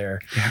out there.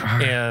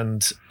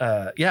 And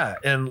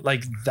and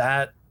like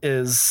that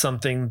is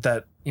something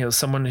that,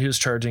 someone who's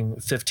charging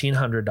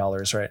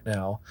 $1,500 right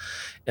now,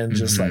 and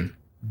just like,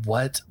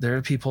 what? There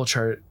are people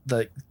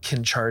that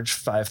can charge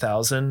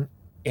 5,000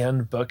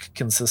 and book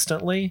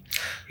consistently.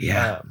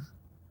 Yeah.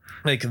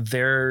 Like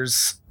there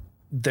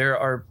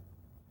are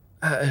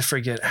I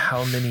forget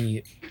how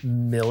many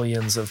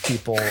millions of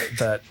people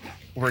that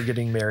were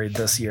getting married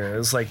this year. It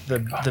was like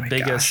the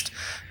biggest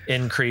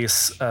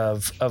increase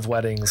of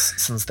weddings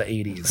since the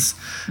 80s.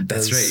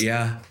 That's right.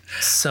 Yeah.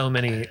 So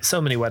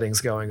many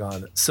weddings going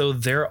on. So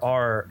there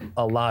are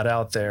a lot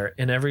out there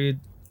in every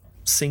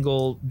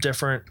single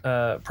different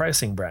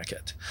pricing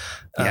bracket.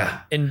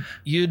 And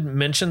you'd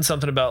mentioned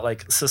something about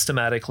like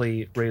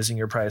systematically raising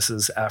your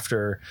prices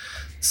after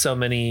so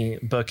many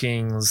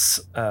bookings.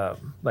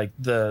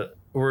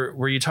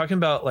 Were you talking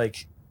about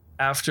like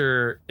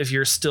after, if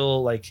you're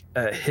still like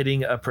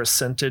hitting a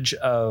percentage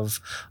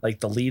of like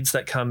the leads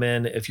that come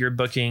in, if you're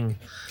booking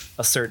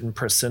a certain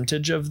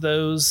percentage of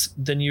those,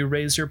 then you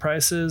raise your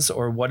prices,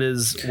 or what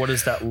does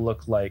that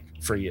look like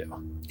for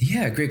you?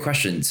 Yeah, great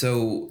question.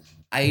 So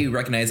I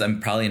recognize I'm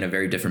probably in a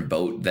very different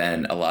boat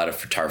than a lot of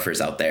photographers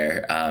out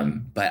there.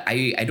 But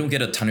I don't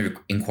get a ton of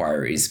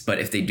inquiries, but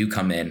if they do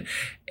come in,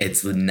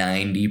 it's the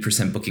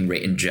 90% booking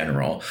rate in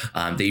general.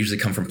 They usually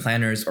come from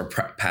planners or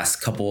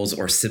past couples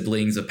or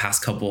siblings of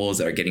past couples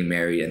that are getting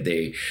married, and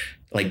they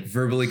like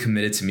verbally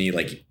committed to me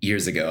like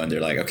years ago. And they're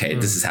like, okay,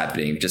 this is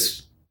happening.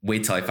 Just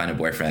wait till I find a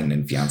boyfriend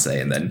and fiance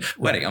and then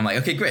wedding. I'm like,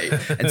 okay, great.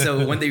 And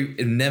so when they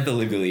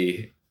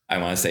inevitably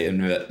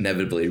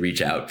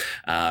reach out.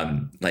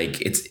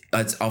 Like it's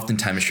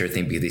oftentimes a sure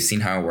thing because they've seen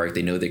how I work.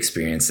 They know the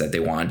experience that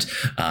they want.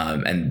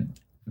 And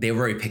they've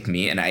already picked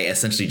me, and I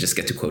essentially just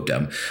get to quote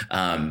them.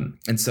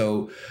 And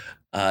so,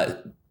 I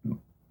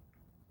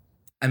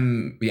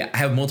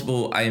have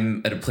multiple,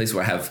 I'm at a place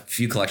where I have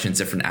few collections,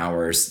 different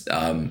hours.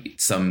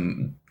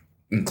 Some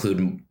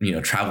include,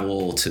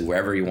 travel to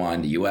wherever you want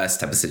in the US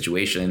type of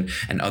situation.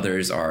 And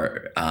others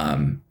are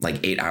like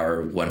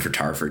 8-hour one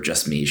photographer,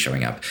 just me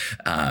showing up.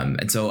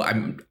 And so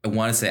I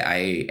want to say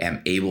I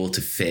am able to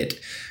fit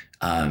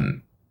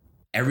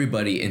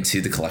everybody into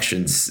the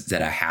collections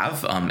that I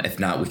have. If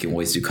not, we can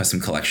always do custom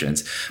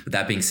collections. But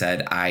that being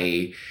said,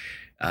 I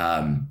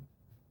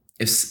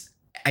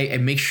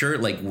make sure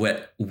like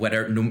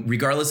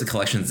regardless of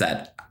collections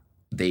that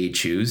they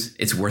choose,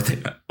 it's worth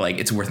it. Like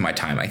it's worth my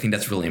time. I think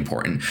that's really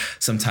important.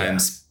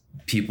 Sometimes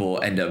people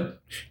end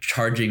up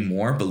charging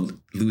more, but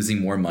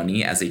losing more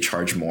money as they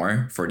charge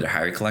more for their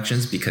higher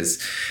collections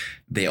because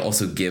they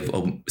also give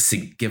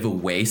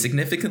away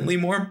significantly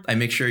more. I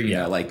make sure,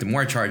 like the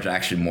more I charge,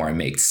 actually more I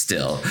make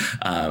still,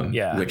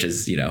 which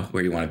is,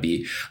 where you want to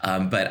be.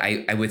 But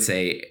I would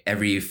say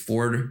every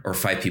 4 or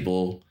 5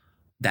 people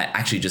that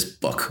actually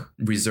just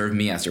reserve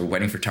me as their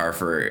wedding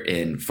photographer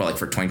for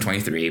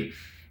 2023,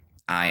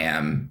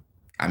 I'm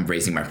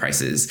raising my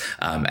prices.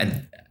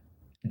 And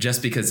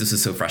just because this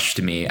is so fresh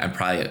to me, I'm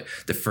probably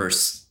the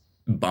first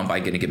bump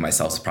I'm going to give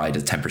myself is probably to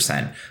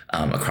 10%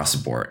 across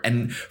the board.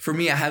 And for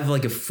me, I have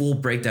like a full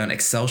breakdown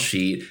Excel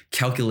sheet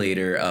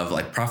calculator of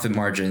like profit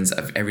margins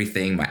of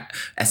everything, my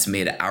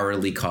estimated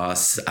hourly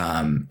costs,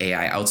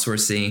 AI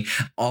outsourcing,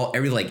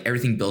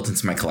 everything built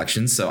into my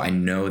collection. So I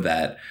know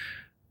that,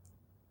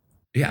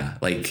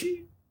 like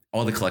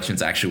all the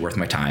collections are actually worth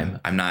my time.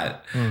 I'm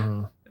not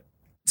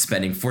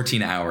spending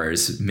 14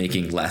 hours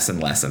making less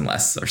and less and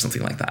less or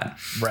something like that.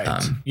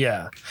 Right.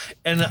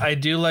 And I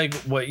do like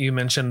what you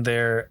mentioned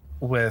there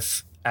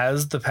with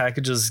as the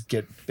packages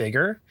get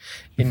bigger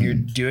and you're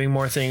doing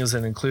more things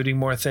and including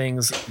more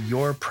things,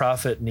 your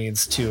profit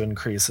needs to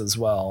increase as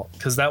well.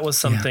 Because that was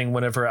something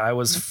whenever I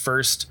was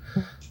first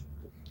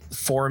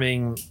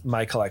forming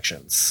my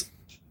collections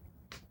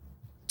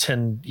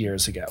 10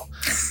 years ago,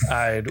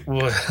 there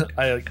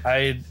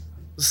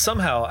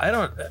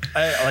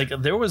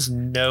was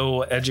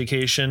no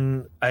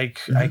education. I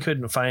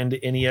couldn't find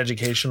any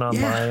education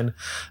online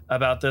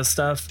about this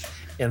stuff.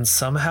 And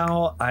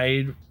somehow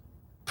I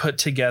put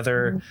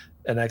together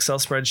an Excel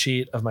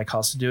spreadsheet of my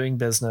cost of doing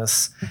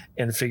business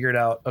and figured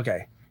out,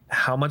 okay,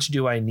 how much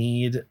do I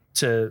need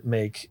to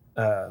make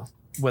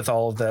with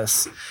all of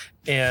this?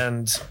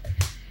 And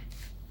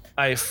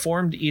I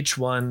formed each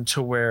one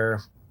to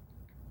where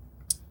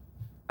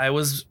I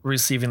was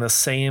receiving the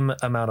same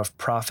amount of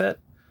profit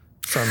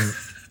from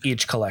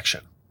each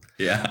collection.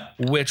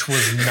 Which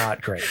was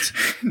not great.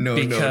 No.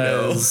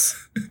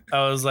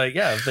 I was like,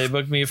 if they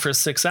book me for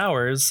 6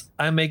 hours,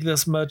 I make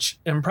this much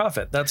in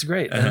profit. That's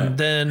great. And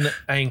then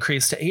I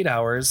increased to 8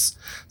 hours.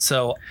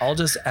 So I'll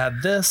just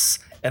add this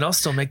and I'll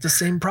still make the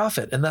same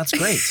profit. And that's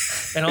great.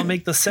 And I'll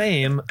make the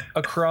same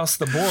across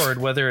the board,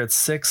 whether it's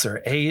 6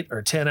 or 8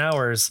 or 10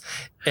 hours.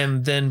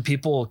 And then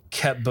people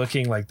kept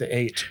booking like the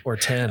 8 or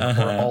 10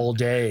 or all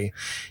day.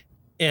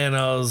 And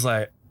I was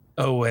like,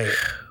 oh wait,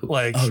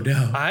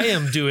 I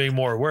am doing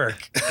more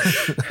work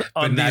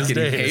on but not these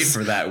getting days, paid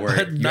for that work.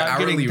 but not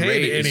getting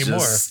paid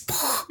anymore.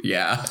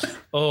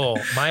 Oh,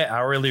 my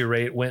hourly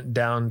rate went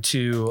down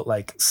to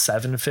like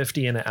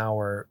 $7.50 an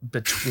hour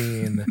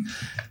between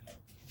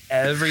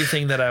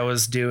everything that I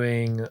was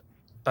doing,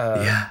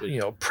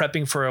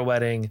 prepping for a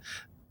wedding,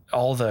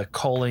 all the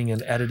calling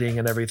and editing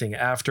and everything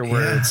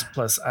afterwards.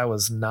 Plus I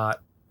was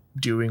not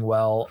doing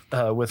well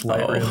with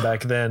Lightroom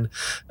back then.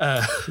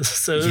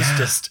 So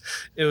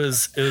it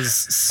was it was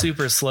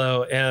super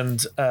slow.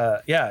 And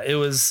it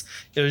was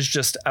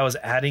just, I was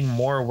adding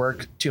more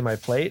work to my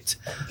plate,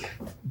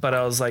 but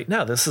I was like,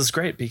 no, this is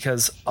great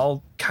because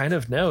I'll kind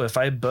of know if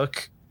I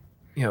book,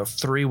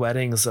 3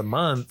 weddings a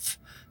month,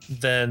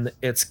 then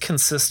it's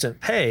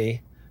consistent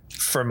pay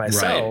for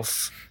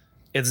myself. Right.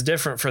 It's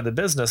different for the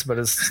business, but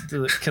it's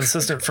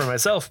consistent for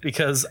myself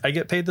because I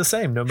get paid the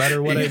same no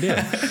matter what I do.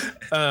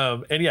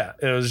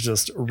 It was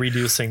just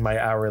reducing my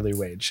hourly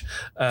wage.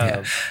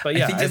 But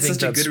I think that's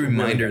such a good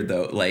reminder, really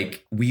though.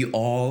 Like, we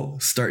all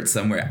start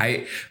somewhere.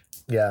 I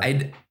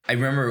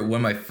remember one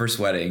of my first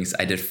weddings,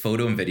 I did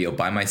photo and video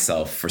by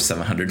myself for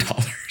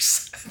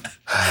 $700.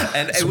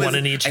 And it was one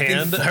in each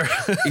hand.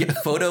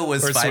 Photo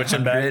was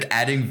 $500.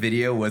 Adding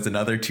video was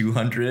another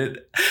 $200.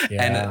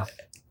 Yeah. And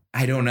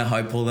I don't know how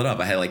I pulled it up.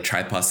 I had like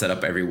tripod set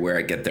up everywhere.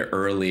 I get there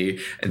early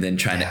and then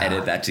trying to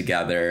edit that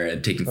together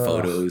and taking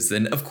photos.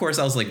 And of course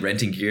I was like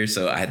renting gear.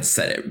 So I had to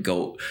set it,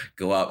 go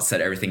out, set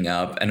everything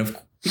up. And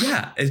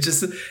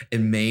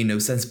it made no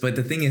sense. But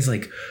the thing is,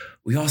 like,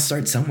 we all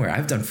start somewhere.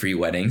 I've done free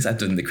weddings. I've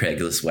done the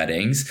Craigslist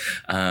weddings.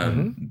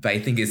 But I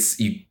think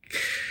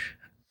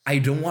I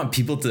don't want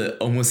people to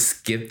almost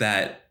skip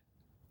that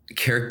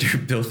character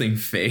building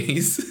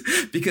phase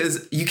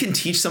because you can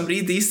teach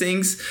somebody these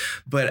things,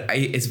 but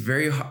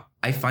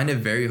I find it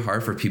very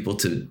hard for people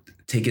to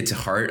take it to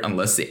heart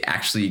unless they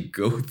actually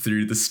go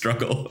through the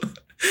struggle.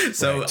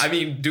 So, right. I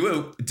mean,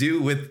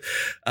 do with,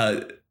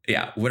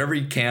 whatever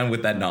you can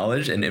with that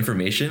knowledge and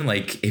information.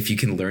 Like, if you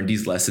can learn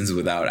these lessons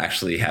without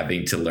actually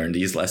having to learn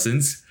these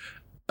lessons,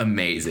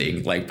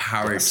 amazing, like,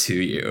 power to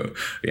you.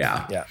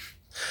 Yeah. Yeah.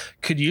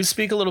 Could you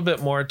speak a little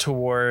bit more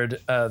toward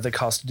the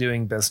cost of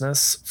doing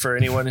business for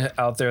anyone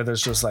out there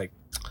that's just like,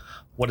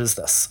 what is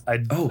this?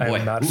 I'm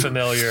not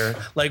familiar.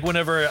 Like,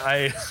 whenever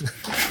I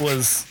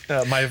was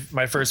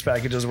my first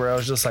packages where I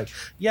was just like,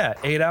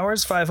 8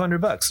 hours,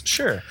 $500.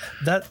 Sure.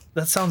 That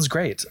sounds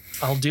great.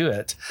 I'll do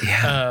it.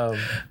 Yeah.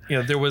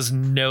 There was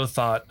no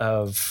thought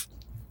of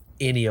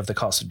any of the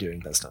cost of doing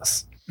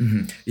business.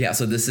 Mm-hmm. Yeah,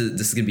 so this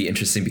is gonna be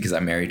interesting because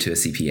I'm married to a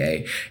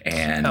CPA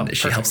and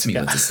she helps me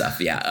with this stuff.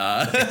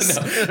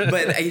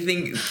 But I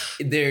think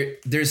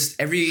there's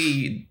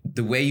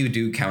the way you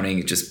do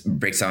counting just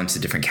breaks down into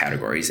different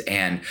categories.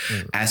 And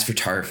as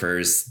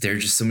photographers,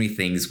 there's just so many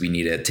things we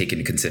need to take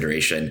into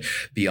consideration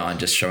beyond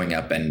just showing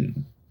up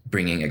and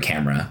bringing a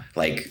camera.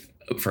 Like,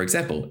 for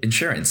example,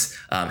 insurance,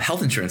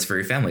 health insurance for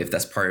your family, if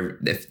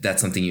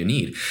that's something you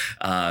need,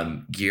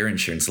 gear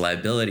insurance,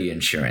 liability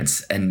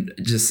insurance, and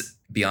just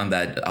beyond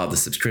that, all the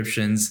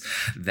subscriptions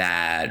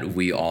that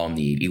we all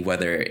need,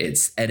 whether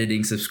it's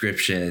editing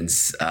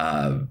subscriptions,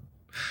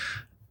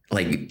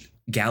 like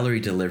gallery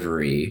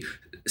delivery,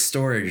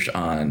 storage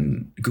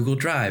on Google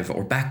Drive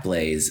or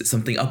Backblaze,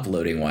 something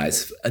uploading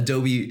wise.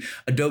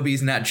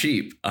 Adobe's not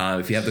cheap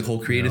if you have the whole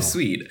creative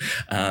suite.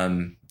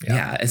 And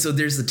so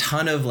there's a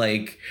ton of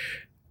large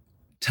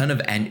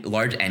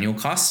annual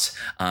costs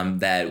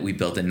that we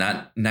built in,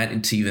 not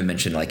to even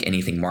mention like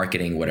anything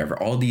marketing, whatever.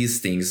 All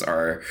these things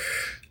are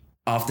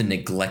often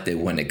neglected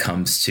when it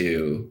comes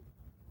to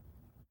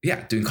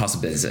doing cost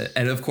of business.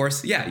 And of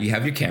course, you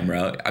have your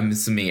camera. I'm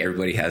assuming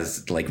everybody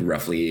has like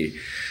roughly,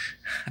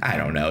 I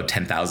don't know,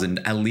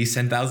 at least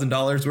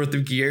 $10,000 worth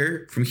of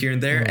gear from here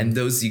and there. And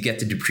those you get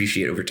to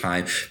depreciate over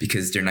time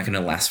because they're not going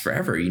to last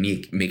forever. You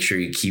need to make sure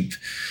you keep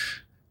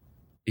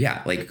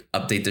like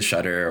update the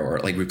shutter or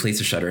like replace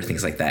the shutter,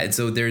 things like that. And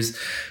so there's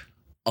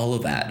all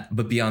of that.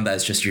 But beyond that,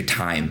 it's just your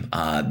time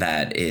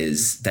that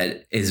is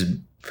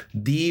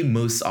the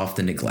most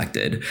often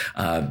neglected.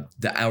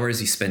 The hours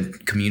you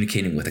spend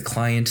communicating with a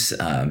client.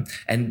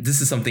 And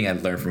this is something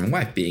I've learned from my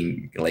wife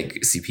being like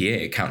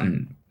CPA,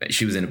 accountant.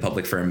 She was in a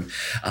public firm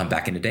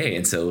back in the day.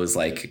 And so it was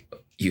like,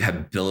 you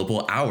have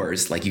billable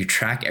hours, like you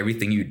track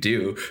everything you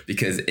do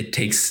because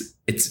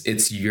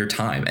it's your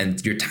time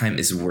and your time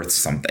is worth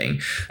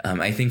something.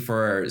 I think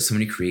for so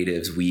many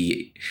creatives,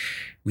 we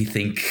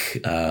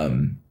think,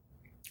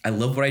 I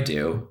love what I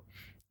do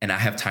and I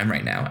have time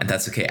right now and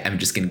that's okay. I'm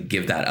just going to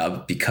give that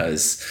up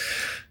because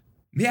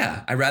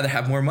I'd rather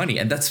have more money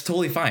and that's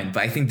totally fine.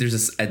 But I think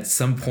there's at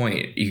some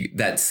point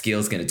that scale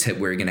is going to tip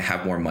where you're going to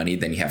have more money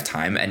than you have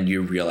time. And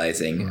you're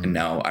realizing,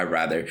 no,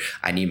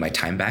 I need my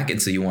time back.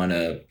 And so you want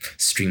to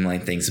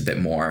streamline things a bit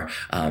more.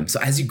 So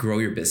as you grow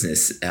your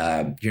business,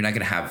 you're not going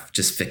to have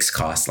just fixed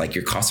costs. Like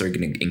your costs are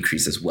going to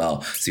increase as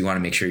well. So you want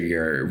to make sure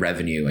your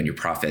revenue and your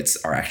profits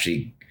are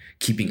actually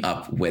keeping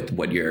up with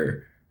what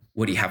you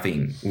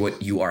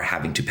are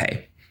having to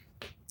pay.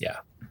 Yeah.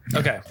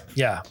 Okay.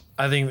 Yeah.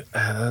 I think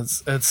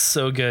it's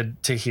so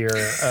good to hear,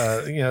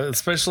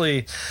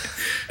 especially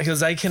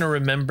because I can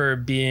remember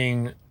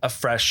being a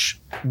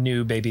fresh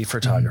new baby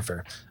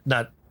photographer,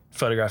 not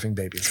photographing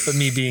babies, but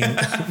me being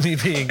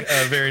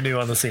very new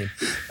on the scene,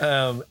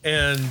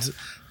 and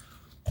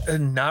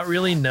not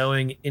really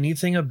knowing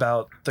anything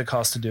about the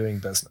cost of doing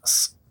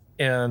business.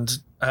 And,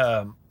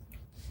 I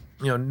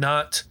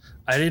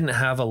didn't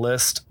have a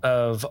list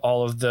of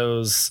all of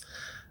those,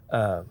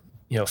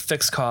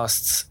 fixed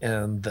costs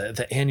and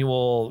the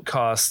annual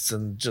costs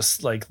and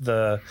just like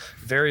the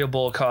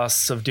variable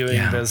costs of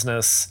doing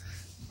business,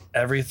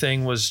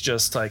 everything was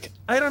just like,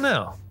 I don't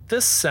know,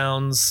 this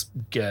sounds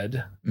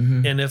good.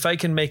 And if I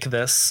can make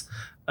this,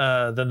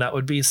 then that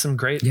would be some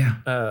great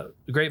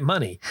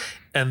money.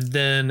 And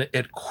then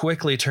it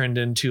quickly turned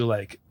into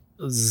like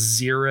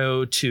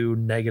 0 to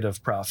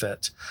negative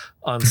profit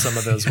on some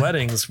of those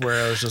weddings,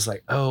 where I was just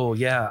like, oh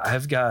yeah,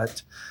 I've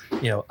got,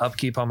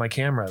 upkeep on my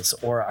cameras,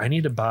 or I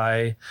need to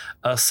buy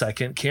a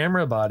second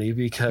camera body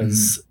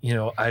because,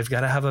 I've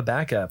got to have a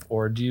backup,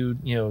 or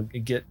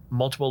get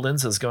multiple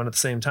lenses going at the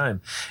same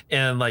time.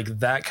 And like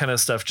that kind of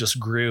stuff just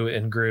grew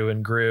and grew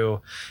and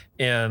grew.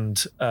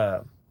 And,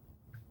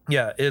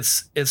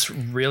 it's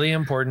really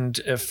important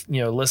if,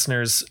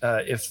 listeners,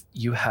 if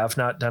you have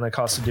not done a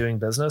cost of doing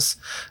business,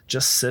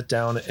 just sit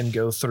down and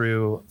go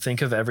through,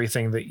 think of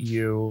everything that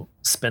you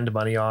spend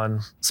money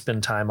on,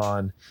 spend time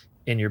on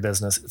in your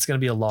business. It's going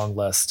to be a long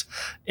list.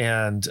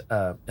 And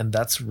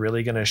that's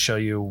really going to show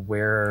you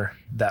where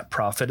that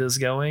profit is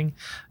going.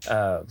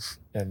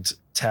 And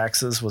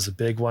taxes was a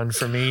big one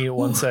for me.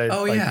 Once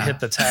I hit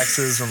the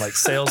taxes and like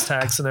sales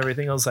tax and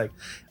everything, I was like,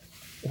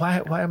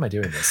 why am I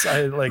doing this?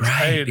 I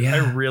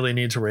really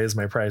need to raise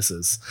my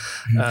prices.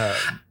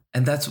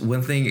 And that's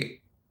one thing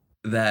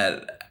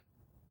that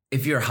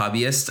if you're a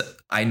hobbyist,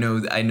 I know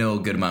a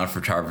good amount of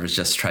photographers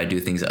just try to do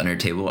things under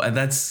the table. And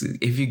that's,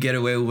 if you get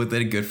away with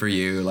it, good for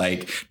you.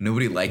 Like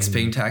nobody likes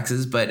paying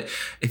taxes, but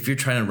if you're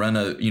trying to run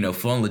a,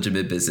 full and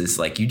legitimate business,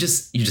 like you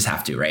just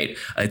have to, right?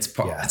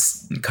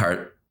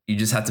 You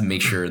just have to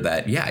make sure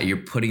that, you're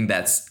putting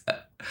that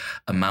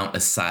amount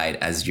aside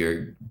as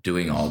you're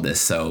doing all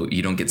this, so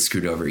you don't get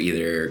screwed over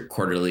either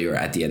quarterly or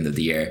at the end of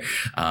the year.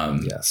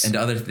 And the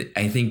other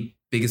I think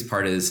biggest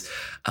part is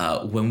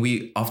when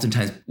we want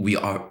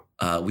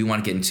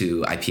to get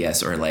into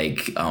IPS or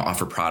like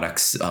offer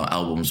products,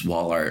 albums,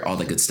 wall art, all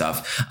the good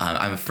stuff.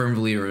 I'm a firm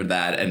believer in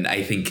that, and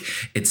I think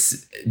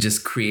it's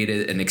just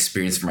created an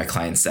experience for my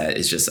clients that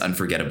is just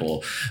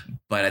unforgettable.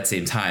 But at the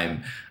same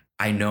time,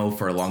 I know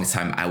for a long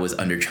time I was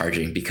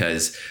undercharging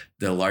because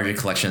the larger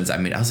collections, I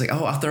was like,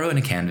 oh, I'll throw in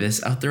a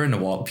canvas, I'll throw in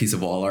a piece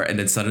of wall art. And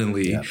then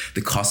suddenly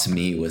the cost to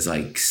me was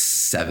like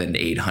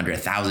 $700,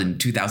 $800, $1,000,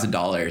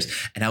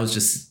 $2,000. And I was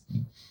just,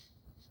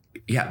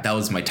 that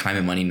was my time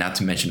and money, not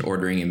to mention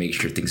ordering and making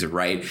sure things are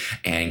right.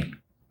 And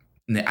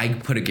I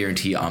put a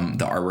guarantee on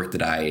the artwork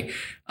that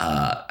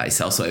I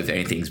sell. So if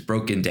anything's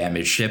broken,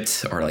 damaged,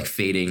 shipped, or like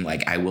fading,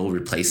 like I will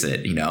replace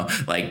it,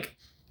 like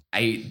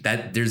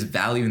there's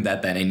value in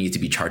that I need to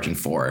be charging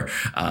for.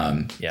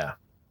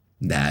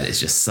 That is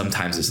just,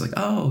 sometimes it's like,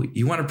 oh,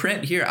 you want to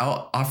print? Here,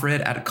 I'll offer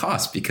it at a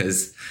cost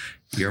because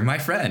you're my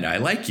friend. I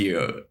like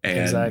you.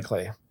 And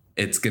exactly.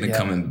 It's going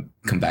to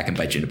come back and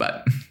bite you in the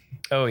butt.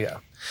 Oh yeah.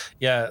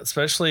 Yeah.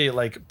 Especially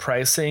like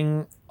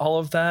pricing all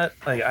of that.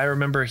 Like I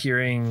remember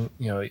hearing,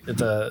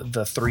 the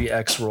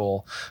 3X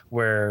rule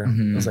where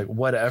it was like,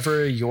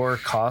 whatever your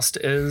cost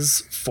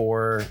is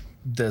for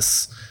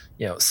this,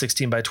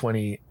 16 by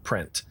 20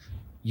 print,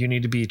 you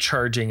need to be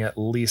charging at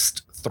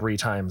least 3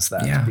 times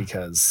that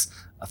because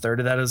a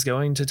third of that is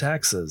going to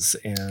taxes,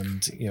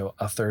 and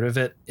a third of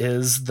it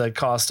is the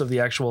cost of the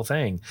actual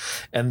thing,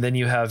 and then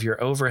you have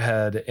your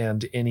overhead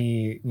and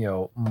any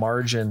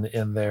margin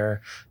in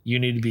there. You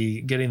need to be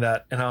getting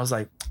that. And I was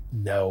like,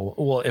 no,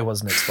 well, it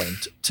wasn't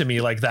explained to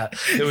me like that.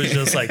 It was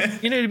just like,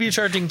 you need to be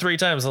charging 3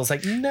 times. I was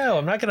like, no,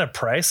 I'm not going to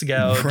price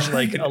gouge. Right.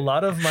 Like a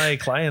lot of my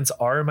clients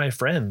are my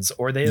friends,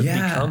 or they have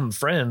become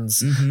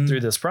friends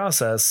through this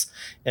process.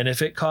 And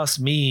if it costs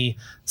me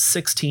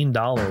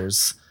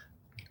 $16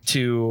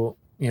 to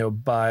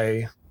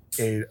buy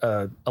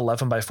a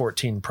 11 by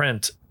 14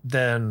 print,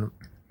 then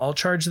I'll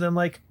charge them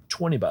like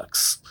 $20.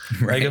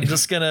 Right. Like I'm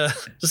just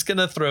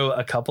gonna throw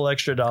a couple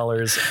extra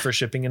dollars for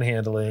shipping and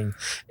handling.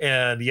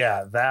 And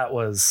that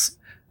was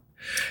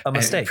a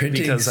mistake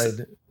because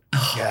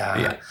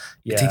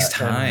it takes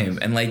time,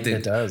 and like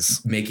it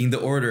does. Making the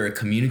order,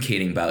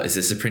 communicating about, is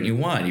this a print you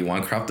want? You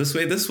want crop this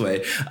way.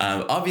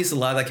 Obviously, a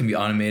lot of that can be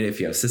automated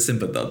if you have a system,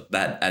 but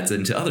that adds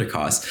into other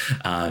costs.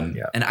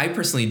 And I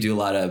personally do a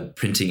lot of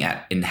printing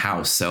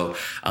in-house, so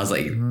I was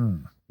like.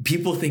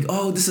 People think,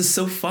 oh, this is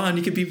so fun.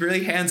 You can be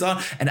really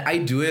hands-on. And I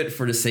do it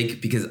for the sake,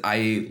 because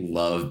I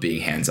love being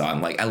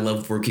hands-on. Like I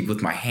love working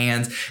with my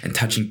hands and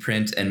touching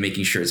print and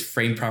making sure it's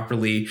framed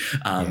properly.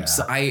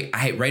 So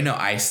I right now,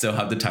 I still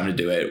have the time to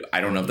do it. I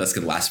don't know if that's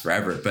going to last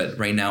forever, but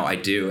right now I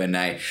do. And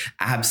I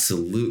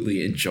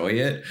absolutely enjoy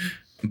it.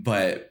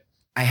 But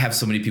I have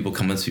so many people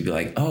come up to me be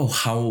like, oh,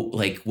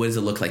 what does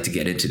it look like to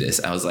get into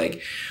this? I was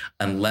like,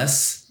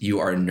 unless you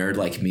are a nerd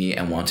like me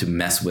and want to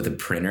mess with a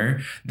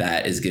printer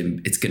it's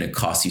going to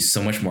cost you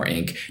so much more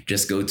ink,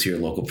 just go to your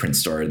local print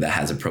store that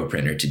has a pro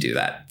printer to do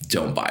that.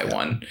 Don't buy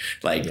one.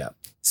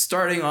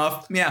 starting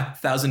off, yeah,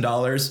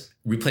 $1,000.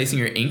 Replacing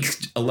your ink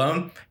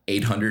alone,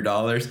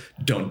 $800.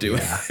 Don't do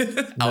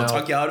it. I'll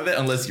talk you out of it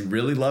unless you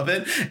really love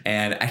it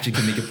and actually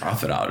can make a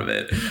profit out of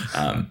it.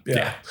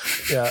 Yeah.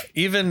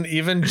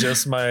 Even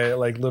just my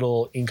like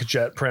little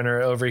inkjet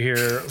printer over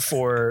here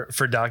for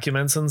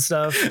documents and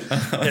stuff.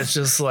 It's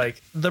just like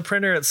the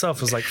printer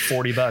itself was like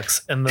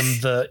 $40, and then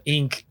the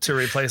ink to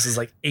replace is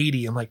like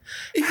 $80. I'm like,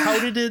 how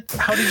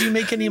did you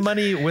make any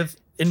money with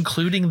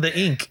including the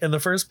ink in the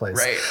first place?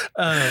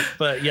 Right.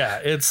 But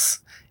yeah,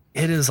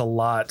 it is a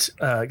lot,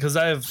 because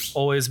I've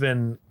always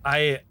been,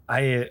 I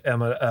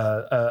am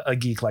a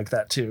geek like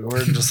that too.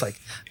 We're just like,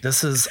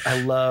 I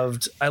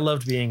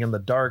loved being in the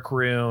dark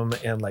room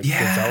and like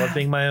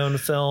developing my own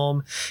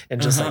film and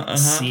just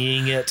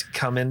seeing it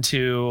come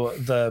into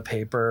the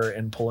paper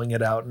and pulling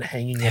it out and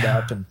hanging it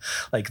up, and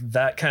like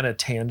that kind of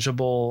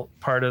tangible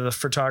part of the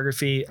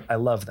photography. I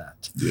love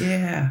that.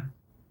 Yeah.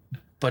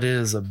 But it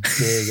is a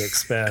big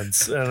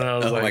expense. And I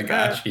was oh my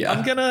gosh,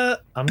 I'm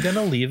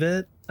gonna leave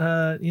it,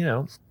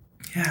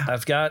 Yeah.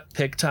 I've got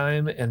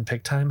PicTime, and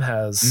PicTime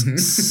has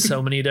so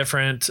many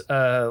different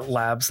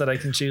labs that I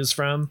can choose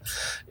from.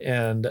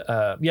 And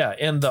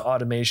and the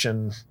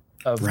automation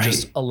of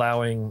just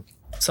allowing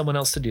someone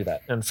else to do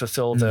that and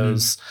fulfill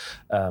those.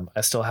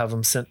 I still have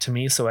them sent to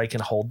me so I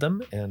can hold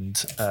them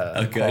and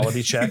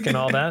quality check and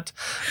all that.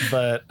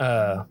 But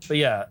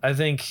yeah, I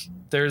think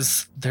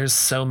there's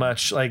so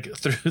much like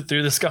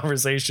through this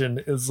conversation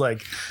is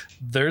like,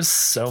 there's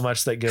so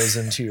much that goes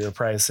into your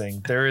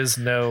pricing. There is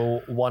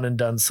no one and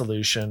done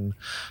solution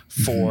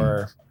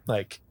for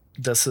like,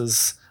 this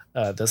is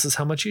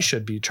how much you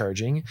should be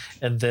charging.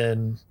 And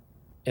then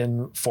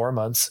in 4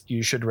 months,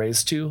 you should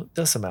raise to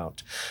this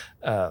amount.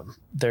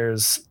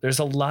 There's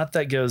a lot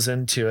that goes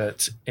into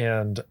it.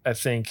 And I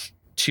think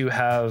to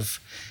have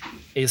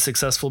a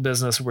successful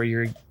business where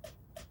you're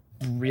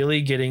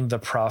really getting the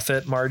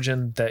profit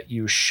margin that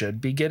you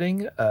should be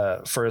getting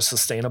for a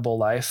sustainable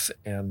life.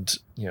 And,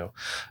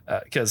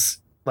 because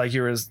like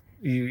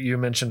you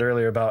mentioned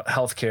earlier about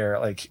healthcare,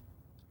 like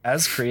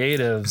as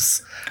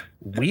creatives,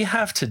 we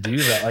have to do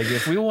that. Like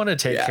if we want to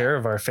take care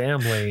of our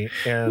family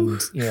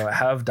and,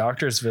 have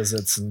doctor's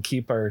visits and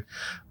keep our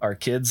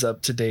kids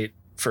up to date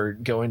for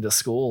going to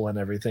school and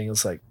everything,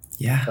 it's like,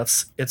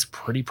 it's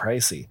pretty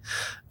pricey.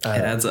 It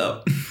adds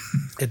up.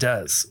 It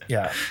does.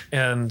 Yeah.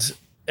 And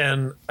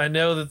I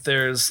know that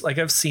there's like,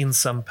 I've seen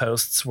some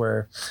posts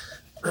where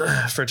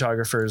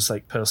photographers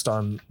like post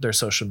on their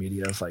social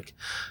media of like,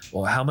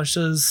 well, how much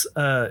does,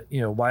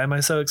 why am I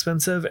so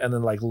expensive? And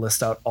then like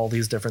list out all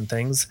these different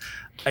things.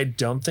 I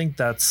don't think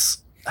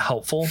that's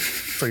helpful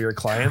for your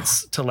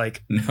clients to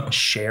like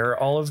share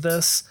all of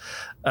this.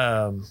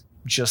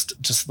 Just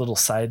a little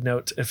side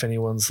note. If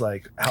anyone's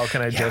like, how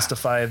can I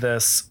justify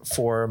this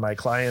for my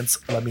clients?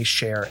 Let me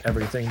share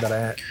everything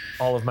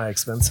all of my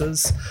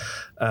expenses.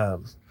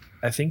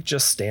 I think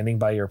just standing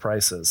by your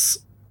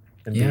prices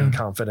and being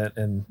confident,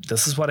 and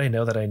this is what I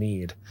know that I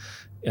need,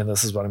 and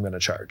this is what I'm going to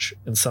charge.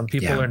 And some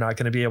people are not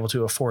going to be able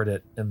to afford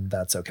it, and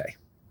that's okay.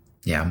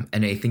 Yeah.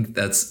 And I think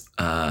that's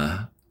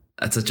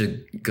such a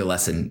good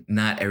lesson.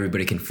 Not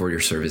everybody can afford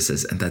your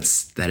services, and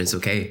that is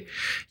okay.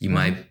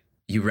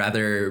 You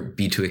rather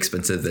be too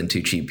expensive than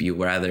too cheap. You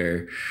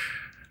rather,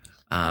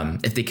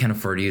 if they can't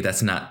afford you,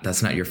 that's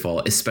not your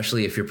fault,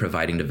 especially if you're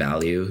providing the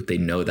value. They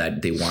know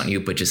that they want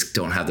you, but just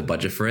don't have the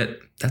budget for it.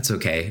 That's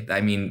okay.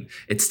 I mean,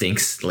 it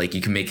stinks. Like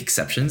you can make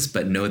exceptions,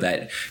 but know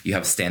that you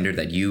have a standard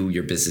that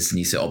your business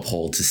needs to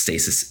uphold to stay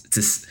sustainable.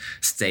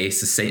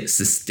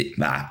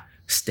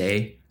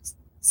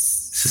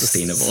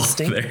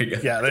 There you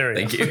go. Yeah, there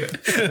we go. Thank you.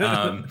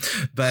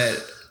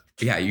 But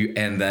yeah,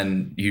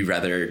 you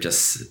rather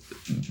just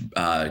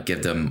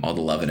give them all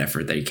the love and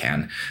effort that you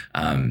can.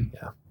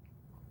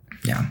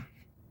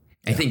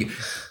 I think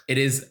it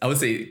is, I would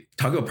say,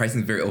 talking about pricing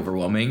is very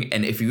overwhelming.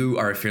 And if you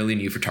are a fairly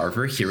new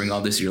photographer, hearing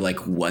all this, you're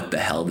like, what the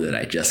hell did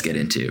I just get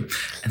into?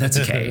 And that's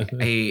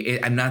okay.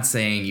 I'm not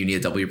saying you need to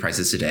double your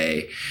prices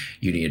today.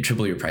 You need to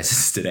triple your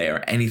prices today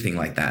or anything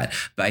like that.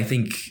 But I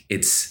think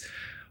it's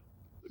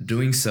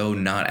doing so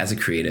not as a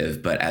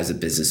creative, but as a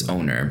business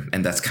owner.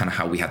 And that's kind of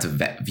how we have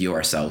to view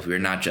ourselves. We're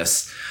not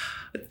just,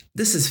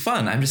 this is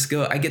fun. I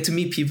get to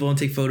meet people and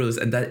take photos,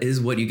 and that is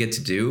what you get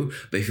to do.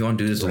 But if you want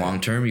to do this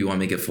long term, you want to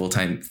make it a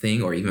full-time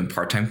thing or even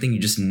part-time thing, you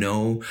just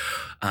know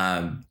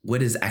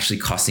what is actually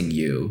costing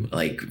you.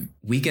 Like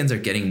weekends are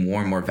getting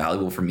more and more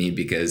valuable for me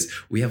because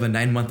we have a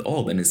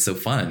 9-month-old and it's so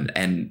fun.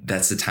 And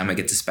that's the time I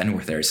get to spend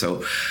with her.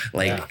 So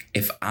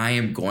if I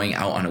am going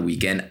out on a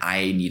weekend,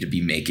 I need to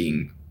be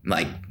making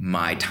like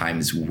my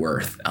time's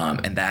worth.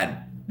 And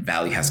that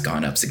value has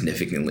gone up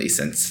significantly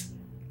since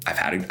I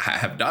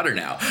have a daughter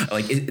now.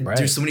 Like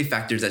there's so many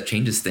factors that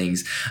changes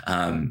things.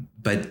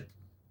 But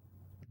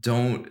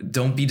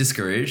don't be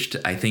discouraged.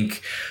 I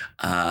think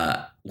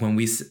I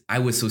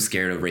was so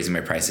scared of raising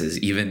my prices.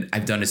 Even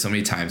I've done it so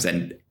many times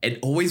and it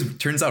always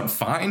turns out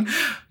fine.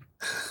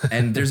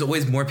 And there's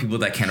always more people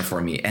that can't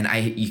afford me. And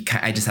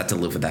I just have to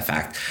live with that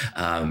fact.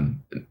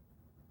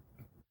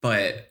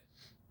 But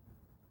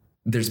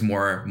there's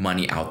more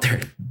money out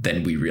there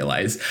than we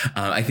realize.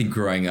 I think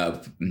growing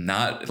up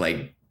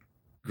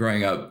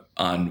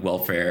on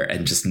welfare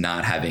and just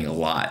not having a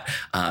lot,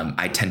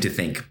 I tend to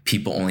think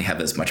people only have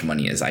as much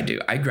money as I do.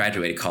 I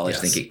graduated college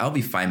thinking I'll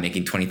be fine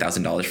making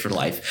 $20,000 for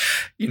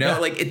life. You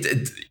know, like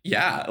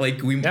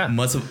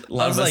must have a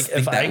lot of us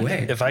think that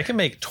way. If I can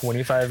make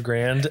 25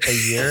 grand a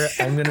year,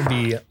 I'm going to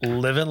be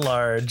living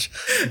large.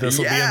 This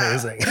will be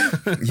amazing.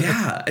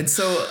 Yeah. And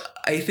so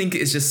I think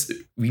it's just,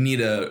 we need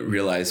to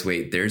realize,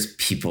 wait, there's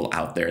people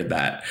out there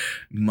that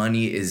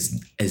money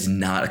is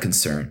not a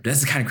concern.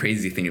 That's the kind of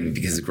crazy thing to me,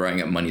 because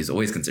growing up, money is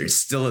always a concern. It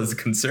still is a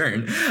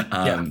concern.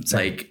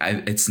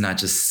 It's not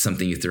just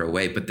something you throw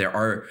away, but there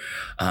are,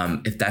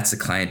 if that's the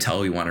clientele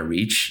we want to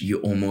reach, you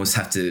almost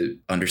have to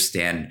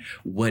understand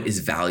what is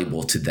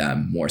valuable to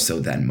them more so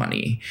than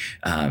money.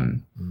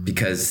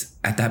 Because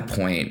at that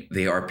point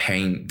they are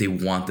paying, they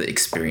want the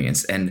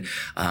experience. And,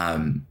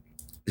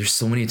 there's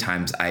so many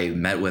times I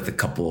met with a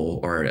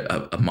couple or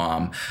a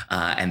mom,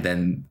 and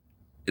then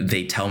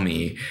they tell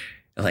me,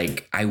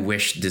 like, I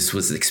wish this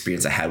was the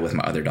experience I had with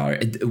my other daughter.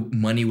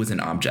 Money was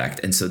an object.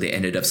 And so they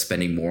ended up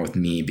spending more with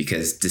me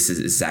because this is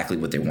exactly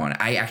what they want.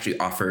 I actually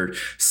offered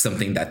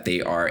something that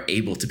they are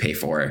able to pay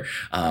for,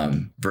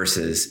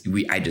 versus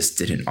I just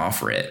didn't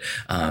offer it.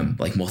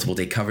 Like multiple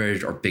day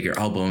coverage or bigger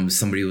albums.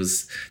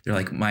 They're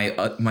like,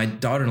 my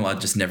daughter-in-law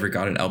just never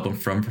got an album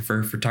from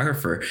Preferred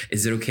Photographer.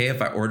 Is it okay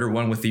if I order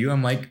one with you?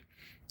 I'm like,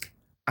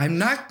 I'm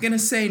not going to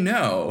say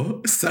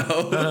no.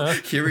 So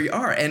here we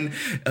are. And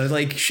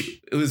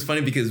it was funny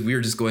because we were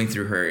just going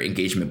through her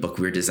engagement book.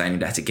 We were designing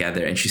that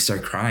together, and she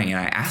started crying. And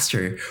I asked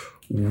her,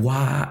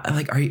 why?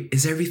 Like,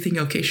 is everything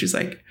okay? She's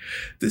like,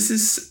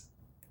 first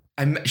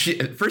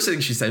thing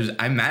she said was,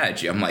 I'm mad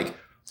at you. I'm like,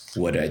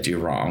 what did I do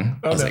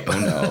wrong? I was like, oh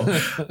no.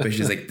 But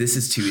she's like, this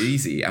is too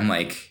easy. I'm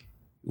like,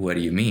 what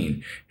do you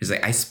mean? She's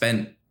like, I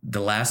spent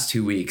the last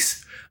 2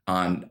 weeks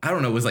on, I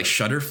don't know, it was like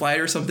Shutterfly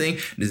or something,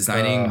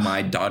 designing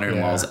my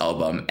daughter-in-law's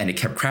album, and it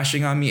kept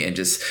crashing on me, and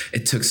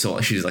it took so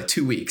long. She's like,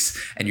 2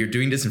 weeks, and you're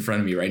doing this in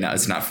front of me right now.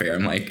 It's not fair.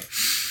 I'm like,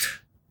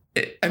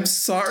 I'm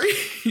sorry.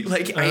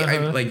 Like,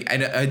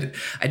 I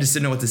just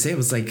didn't know what to say. It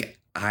was like,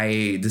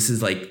 I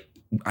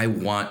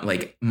want,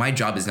 like, my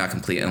job is not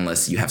complete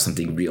unless you have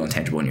something real and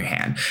tangible in your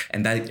hand.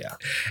 And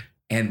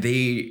and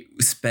they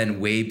spend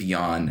way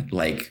beyond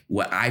like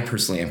what I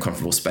personally am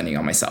comfortable spending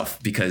on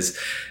myself, because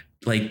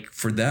like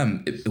for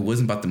them, it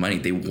wasn't about the money.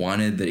 They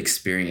wanted the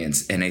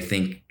experience. And I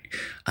think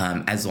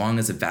as long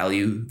as the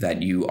value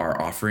that you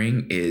are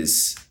offering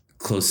is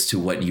close to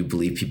what you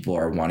believe people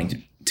are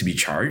wanting to be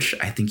charged,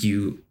 I think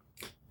you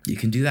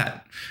can do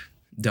that.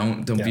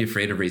 Don't be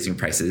afraid of raising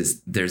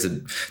prices.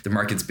 The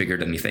market's bigger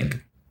than you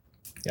think.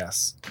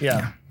 Yes.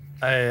 Yeah.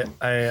 I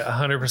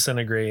 100%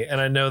 agree.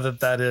 And I know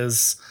that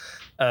is,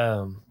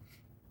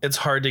 it's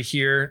hard to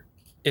hear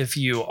if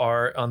you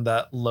are on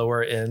that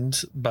lower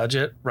end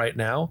budget right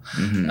now,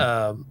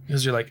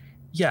 because you're like,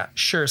 yeah,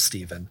 sure,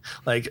 Steven.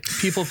 Like,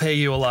 people pay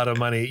you a lot of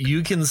money.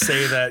 You can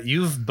say that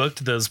you've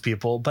booked those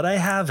people, but I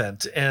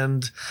haven't.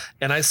 And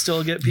I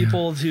still get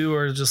people who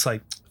are just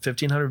like,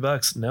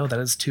 $1,500. No, that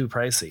is too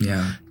pricey.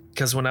 Yeah.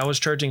 Because when I was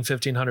charging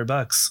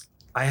 $1,500,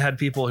 I had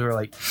people who were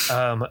like,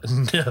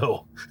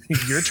 no,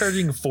 you're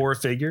charging 4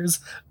 figures.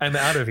 I'm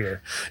out of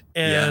here.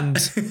 And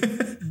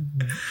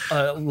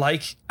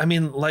like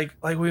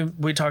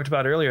we talked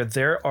about earlier,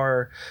 there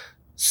are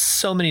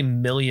so many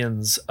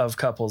millions of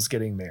couples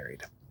getting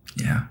married.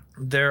 Yeah.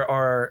 There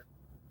are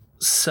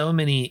so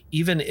many,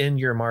 even in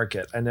your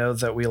market. I know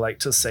that we like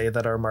to say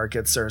that our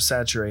markets are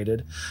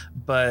saturated,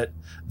 but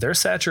they're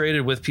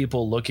saturated with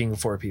people looking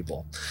for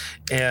people.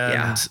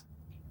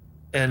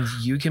 And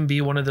you can be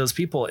one of those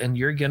people, and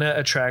you're going to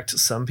attract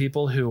some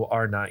people who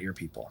are not your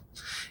people,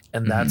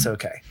 and that's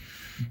okay.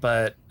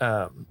 But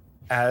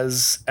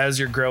as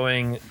you're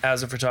growing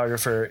as a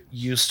photographer,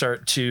 you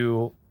start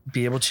to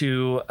be able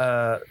to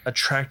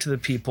attract the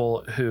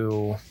people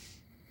who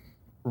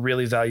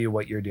really value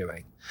what you're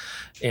doing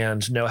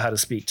and know how to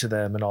speak to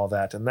them and all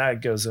that. And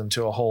that goes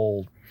into a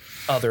whole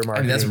other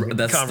marketing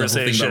that's conversation. The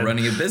whole thing about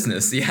running a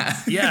business.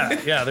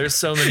 Yeah. There's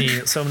so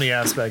many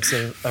aspects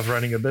of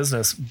running a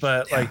business,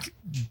 but like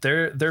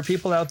there are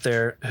people out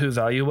there who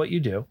value what you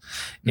do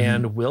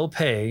and will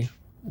pay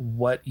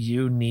what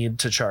you need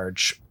to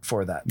charge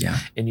for that. Yeah.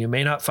 And you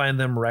may not find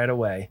them right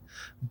away,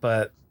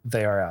 but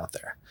they are out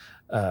there.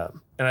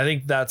 And I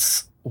think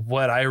that's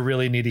what I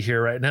really need to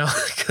hear right now,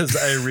 because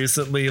I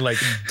recently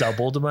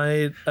doubled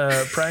my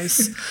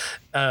price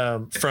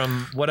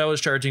from what I was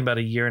charging about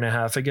a year and a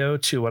half ago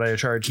to what I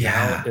charge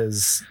now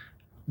is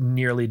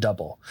nearly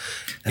double.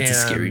 That's a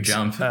scary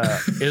jump.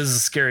 Is a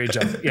scary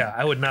jump. Yeah,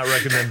 I would not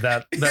recommend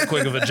that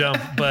quick of a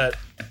jump. But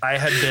I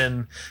had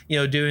been,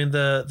 doing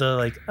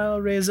the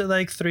I'll raise it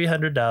like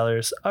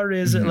 $300. I'll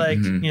raise it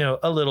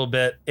a little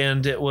bit,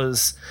 and it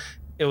was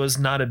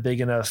not a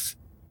big enough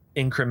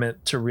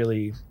increment to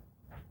really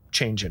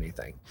change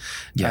anything.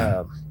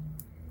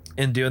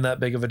 in doing that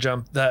big of a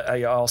jump. That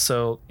I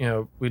also,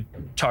 we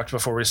talked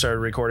before we started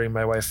recording,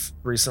 my wife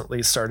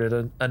recently started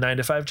a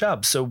 9-to-5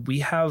 job. So we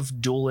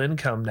have dual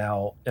income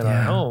now in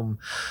our home.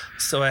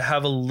 So I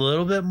have a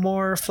little bit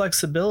more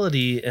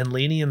flexibility and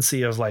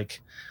leniency of like,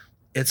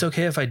 it's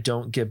okay if I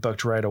don't get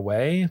booked right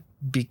away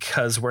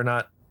because we're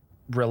not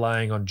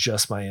relying on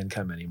just my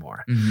income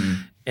anymore.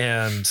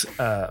 And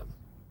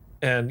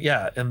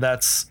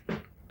that's,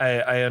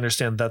 I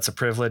understand that's a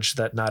privilege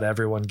that not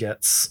everyone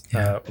gets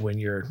when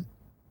you're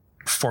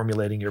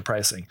formulating your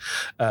pricing.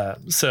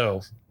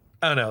 So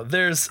I don't know,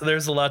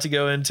 there's a lot to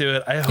go into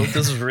it. I hope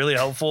this was really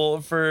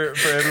helpful for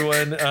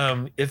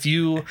everyone. If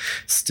you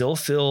still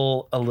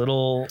feel a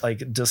little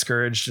like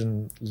discouraged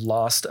and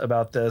lost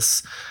about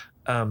this,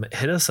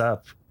 hit us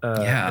up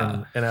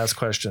and ask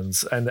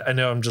questions. And I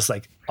know I'm just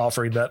like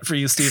offering that for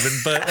you, Stephen,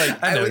 but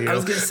like I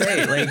was gonna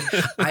say, like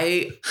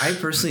I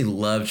personally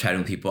love chatting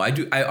with people. I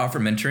offer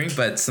mentoring,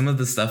 but some of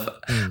the stuff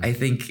I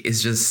think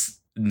is just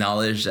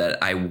knowledge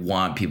that I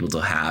want people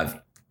to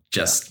have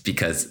just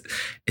because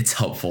it's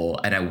helpful,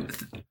 and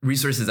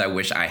resources I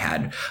wish I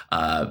had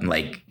in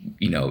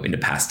the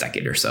past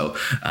decade or so.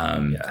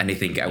 And I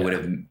think I would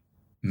have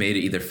made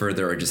it either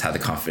further or just had the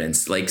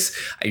confidence. Like,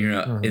 in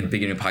the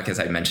beginning of the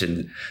podcast, I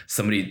mentioned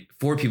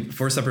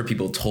four separate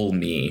people told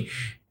me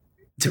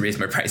to raise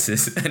my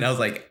prices. And I was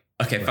like,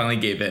 okay, finally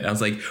gave it. I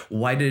was like,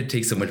 why did it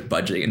take so much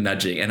budgeting and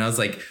nudging? And I was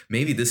like,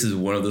 maybe this is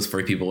one of those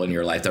 4 people in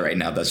your life that right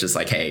now that's just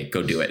like, hey,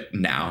 go do it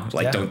now.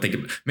 Like, don't think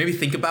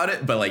about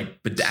it,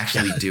 but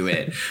actually do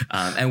it.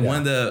 And one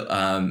of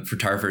the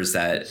photographers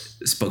that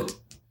spoke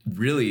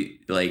really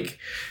like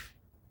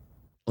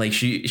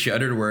she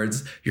uttered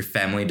words, your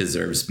family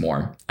deserves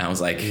more. And I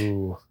was like,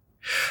 ooh.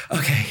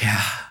 Okay,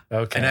 yeah.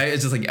 Okay. And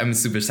it's just like, I'm a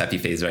super sappy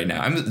phase right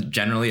now. I'm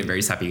generally a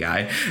very sappy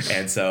guy.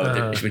 And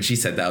so when she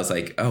said that, I was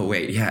like, oh,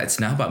 wait, yeah, it's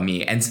not about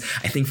me. And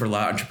I think for a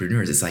lot of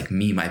entrepreneurs, it's like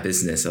me, my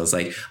business. I was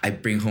like, I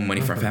bring home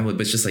money for our family,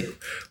 but it's just like,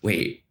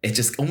 wait, it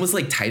just almost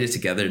like tied it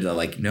together to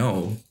like,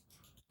 no,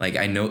 like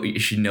I know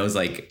she knows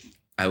like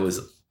I was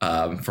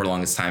for the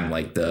longest time,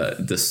 like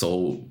the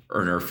sole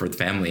earner for the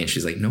family. And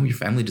she's like, no, your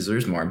family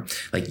deserves more.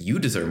 Like you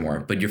deserve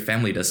more, but your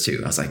family does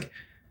too. I was like,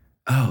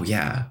 oh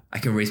yeah, I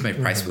can raise my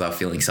price without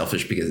feeling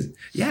selfish because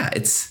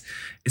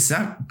it's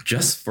not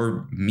just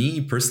for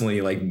me personally,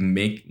 like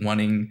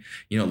wanting,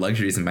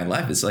 luxuries in my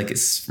life. It's like,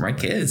 it's for my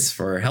kids,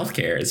 for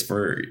healthcare. It's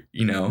for,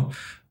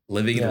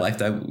 living the life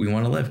that we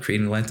want to live,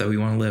 creating the life that we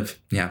want to live.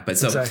 Yeah. But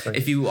so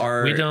if you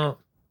are,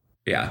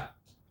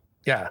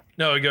 yeah.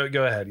 No,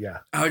 go ahead. Yeah.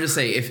 I would just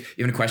say if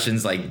you have any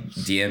questions, like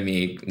DM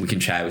me, we can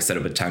chat. We set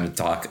up a time to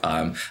talk.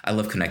 I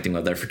love connecting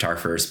with other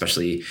photographers,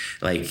 especially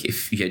like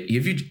if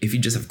you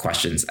just have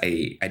questions.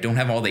 I don't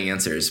have all the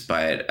answers,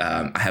 but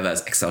I have an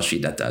Excel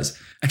sheet that does.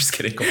 I'm just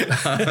kidding.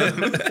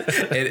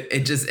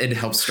 It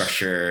helps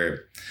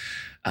structure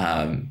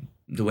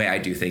the way I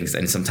do things,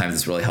 and sometimes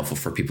it's really helpful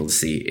for people to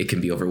see. It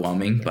can be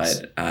overwhelming,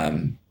 but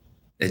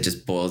it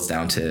just boils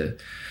down to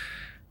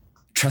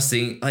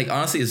trusting, like,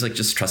 honestly, it's like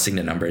just trusting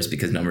the numbers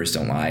because numbers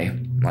don't lie.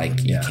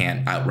 Like you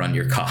can't outrun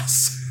your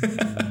costs.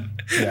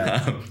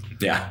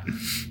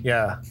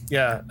 Yeah,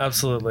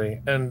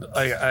 absolutely. And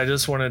I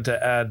just wanted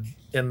to add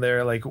in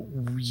there, like,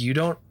 you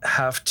don't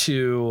have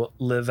to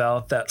live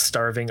out that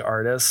starving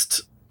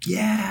artist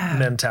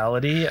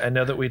mentality. I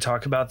know that we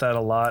talk about that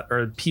a lot,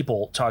 or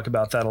people talk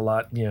about that a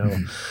lot,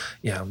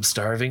 I'm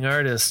starving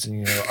artist,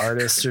 and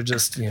artists are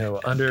just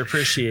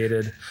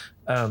underappreciated.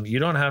 You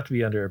don't have to be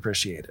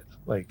underappreciated.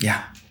 Like,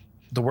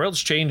 the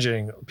world's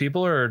changing.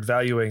 People are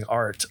valuing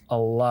art a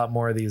lot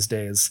more these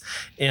days.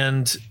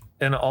 And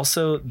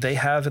also they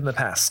have in the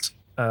past.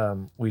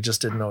 We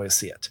just didn't always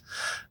see it.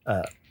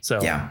 I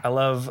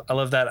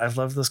love that. I've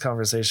loved this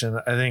conversation.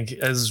 I think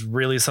is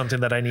really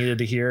something that I needed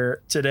to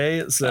hear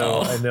today.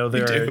 So I know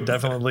there are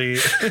definitely,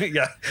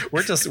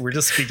 we're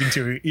just speaking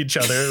to each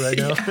other right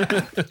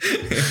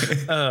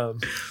now.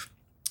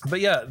 But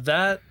yeah,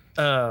 that,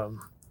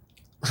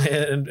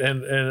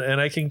 and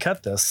I can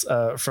cut this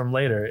from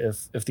later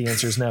if the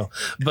answer is no.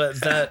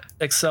 But that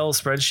Excel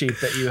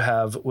spreadsheet that you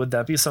have, would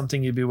that be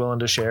something you'd be willing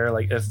to share?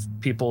 Like if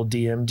people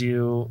DM'd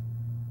you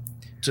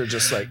to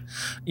just like,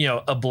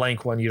 a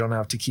blank one, you don't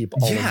have to keep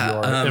all of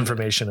your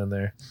information in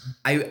there.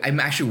 I'm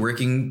actually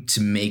working to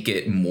make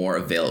it more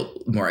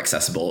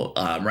accessible.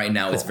 Right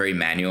now It's very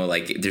manual.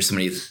 Like there's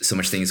so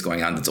much things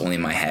going on that's only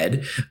in my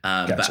head.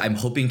 Gotcha. But I'm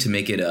hoping to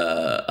make it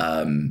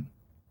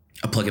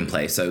a plug and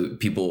play. So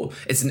people,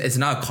 it's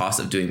not a cost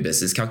of doing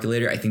business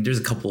calculator. I think there's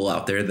a couple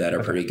out there that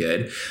are pretty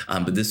good.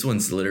 But this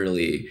one's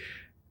literally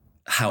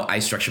how I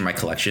structure my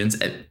collections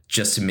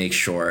just to make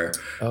sure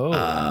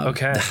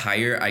the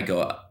higher I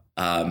go,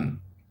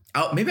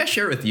 maybe I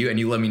share it with you and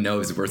you let me know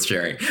if it's worth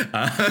sharing.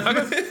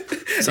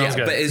 Sounds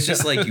good. But it's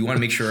just like, you want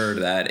to make sure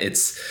that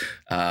it's,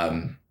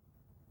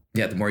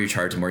 the more you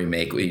charge, the more you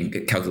make. When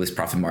you calculate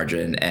profit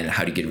margin and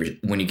how to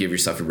when you give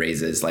yourself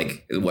raises,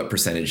 like what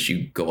percentage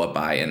you go up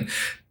by, and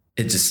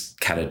it just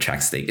kind of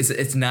tracks things.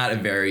 It's not a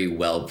very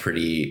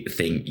pretty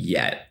thing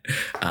yet.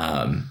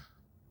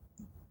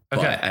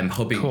 Okay. But I'm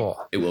hoping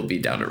it will be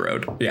down the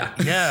road. Yeah.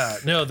 Yeah.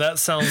 No, that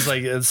sounds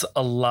like it's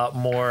a lot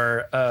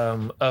more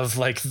of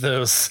like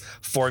those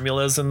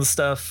formulas and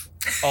stuff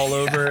all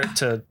over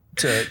to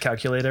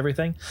calculate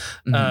everything.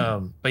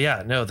 But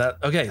yeah, no,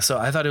 okay. So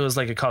I thought it was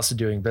like a cost of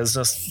doing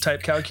business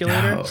type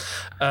calculator.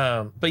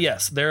 No. But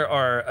yes, there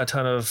are a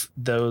ton of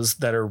those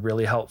that are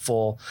really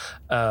helpful.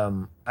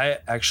 I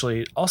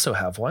actually also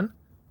have one.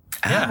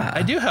 Yeah,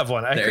 I do have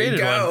one. I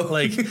created one.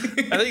 Like,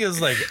 I think it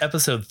was like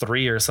episode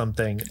 3 or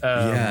something.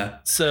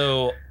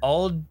 So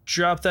I'll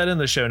drop that in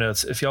the show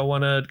notes. If y'all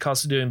want a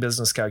cost of doing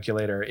business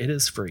calculator, it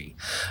is free.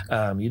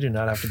 You do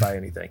not have to buy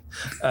anything.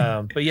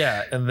 But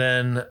yeah, and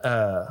then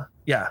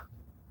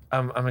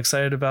I'm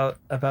excited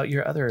about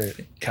your other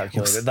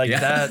calculator. Like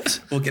that.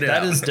 We'll get it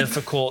out. That is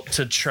difficult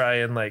to try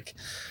and like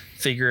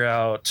figure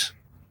out.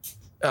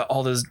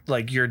 All those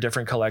like your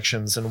different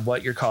collections and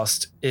what your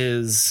cost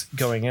is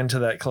going into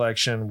that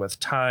collection with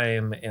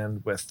time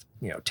and with,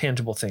 you know,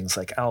 tangible things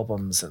like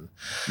albums and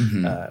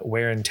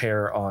wear and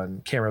tear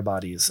on camera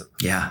bodies and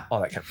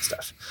all that kind of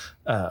stuff.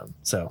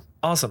 So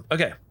awesome.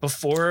 Okay.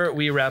 Before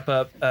we wrap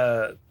up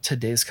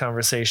today's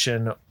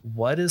conversation,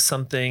 what is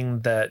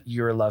something that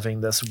you're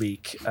loving this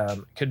week?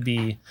 Could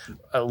be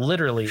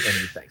literally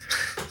anything.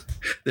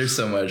 There's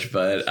so much,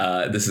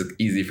 but this is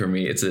easy for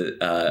me. It's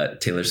a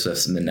Taylor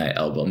Swift's Midnight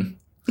album.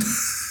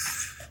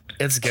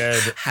 It's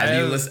good. Have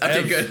you listened?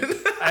 Okay,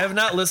 good. I have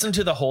not listened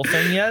to the whole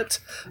thing yet.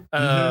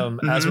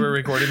 As we're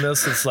recording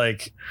this, it's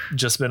like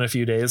just been a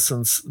few days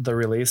since the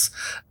release.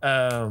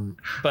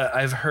 But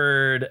I've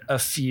heard a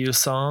few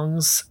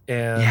songs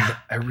and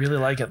I really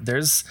like it.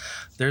 There's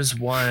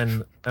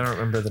one, I don't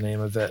remember the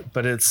name of it,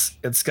 but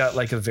it's got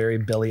like a very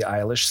Billie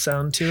Eilish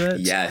sound to it.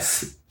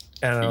 Yes.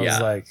 And I was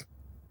like,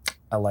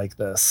 I like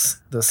this.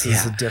 This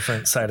is a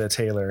different side of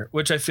Taylor,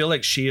 which I feel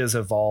like she has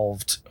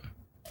evolved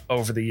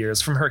over the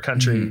years from her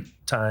country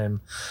time.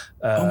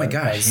 Oh my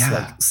gosh.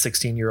 Like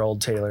 16-year-old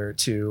Taylor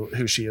to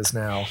who she is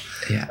now.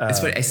 Yeah.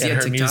 It's funny. I see on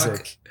TikTok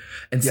music.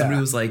 And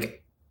somebody was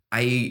like,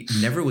 I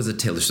never was a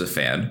Taylor Swift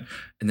fan.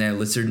 And then I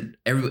listened,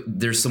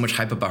 there's so much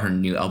hype about her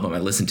new album. I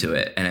listened to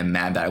it and I'm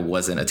mad that I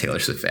wasn't a Taylor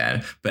Swift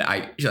fan, but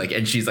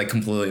and she's like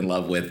completely in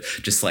love with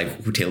just like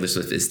who Taylor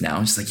Swift is now.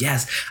 I'm just like,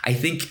 yes, I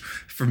think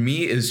for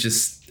me, it was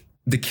just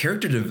the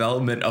character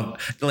development of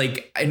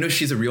like, I know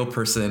she's a real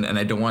person and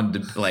I don't want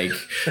to like,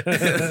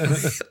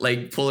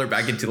 like pull her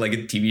back into like a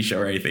TV show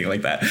or anything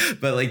like that.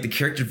 But like the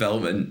character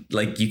development,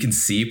 like you can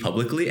see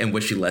publicly and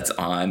what she lets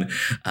on.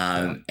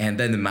 And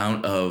then the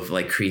amount of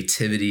like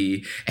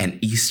creativity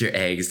and Easter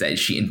eggs that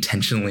she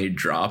intentionally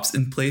drops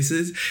in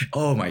places.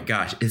 Oh my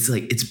gosh. It's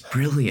like, it's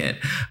brilliant.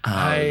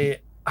 I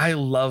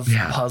love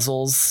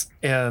puzzles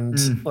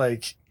and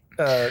like,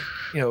 what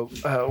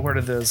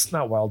are those?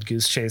 Not wild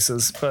goose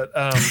chases, but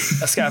a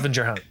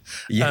scavenger hunt.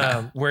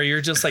 Where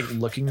you're just like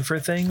looking for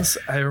things.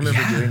 I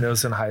remember doing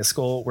those in high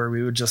school where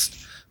we would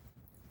just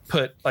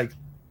put like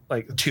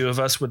two of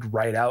us would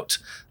write out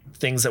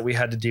things that we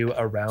had to do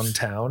around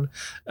town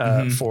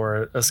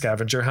for a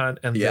scavenger hunt,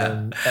 and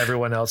then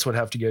everyone else would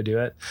have to go do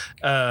it.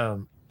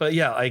 But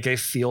yeah, like I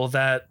feel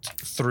that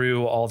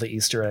through all the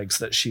Easter eggs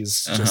that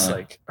she's just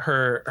like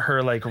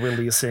her like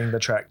releasing the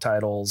track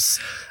titles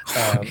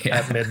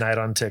at midnight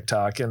on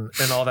TikTok and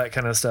all that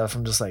kind of stuff.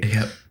 I'm just like,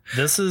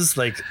 this is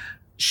like,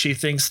 she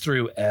thinks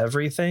through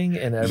everything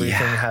and everything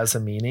has a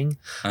meaning.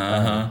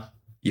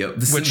 Yep,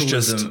 the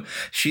symbolism.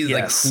 She's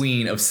like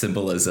queen of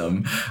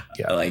symbolism.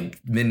 Like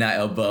Midnight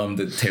album,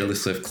 the Taylor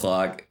Swift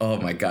clock. Oh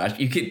my gosh,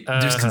 you could.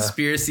 There's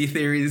conspiracy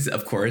theories,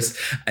 of course,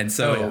 and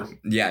so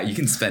you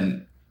can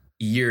spend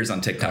years on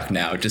TikTok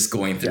now just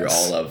going through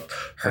all of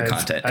her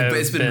content. But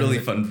it's been really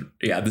fun.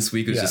 Yeah, this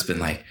week has just been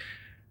like,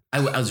 I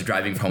was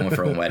driving home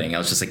from a wedding. I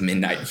was just like,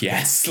 midnight,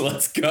 yes,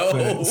 let's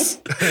go.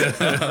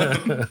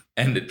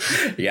 And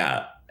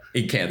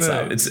it can't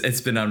stop. It's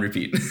been on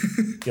repeat.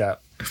 Yeah,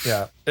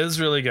 it was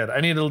really good.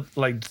 I need to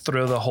like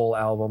throw the whole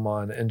album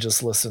on and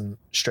just listen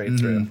straight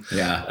through.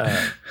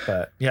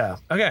 But yeah,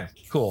 okay,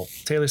 cool.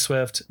 Taylor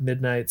Swift,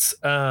 Midnights.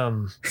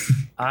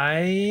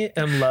 I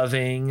am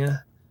loving.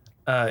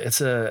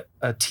 It's a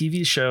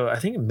TV show. I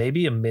think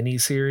maybe a mini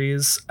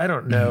series. I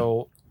don't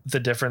know the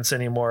difference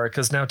anymore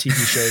because now TV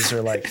shows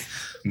are like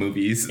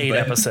movies, 8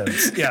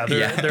 episodes. Yeah,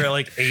 they're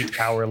like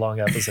 8-hour long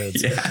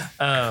episodes.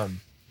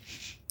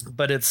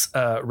 But it's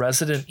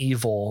Resident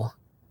Evil,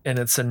 and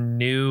it's a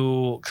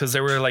new, because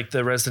there were like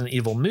the Resident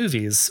Evil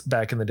movies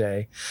back in the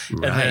day,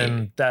 and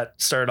then that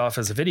started off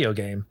as a video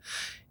game,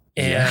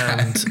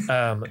 and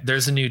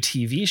there's a new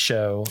TV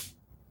show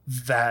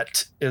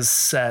that is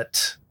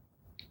set.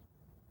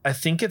 I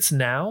think it's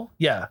now.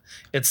 Yeah.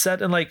 It's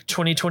set in like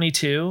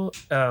 2022,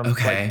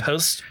 like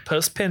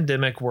post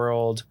pandemic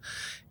world.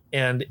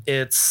 And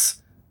it's,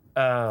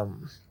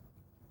 the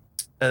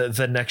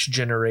next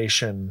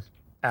generation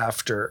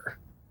after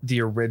the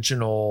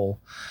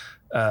original,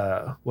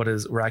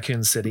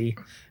 Raccoon City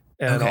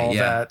and all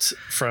that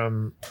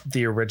from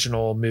the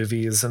original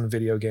movies and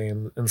video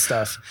game and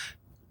stuff.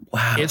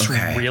 Wow. It's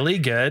really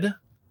good.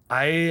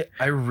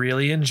 I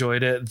really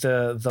enjoyed it.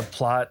 The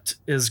plot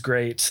is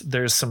great.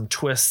 There's some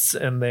twists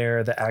in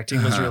there. The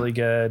acting was really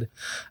good.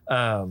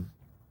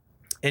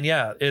 And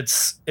yeah,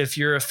 it's, if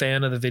you're a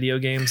fan of the video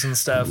games and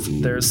stuff,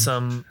 there's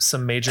some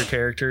major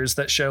characters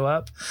that show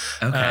up.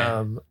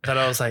 That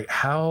I was like,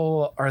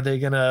 how are they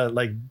gonna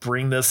like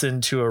bring this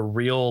into a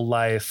real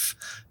life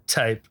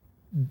type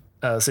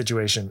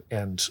situation?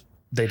 And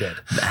they did.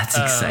 That's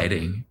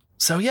exciting.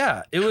 So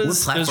yeah, it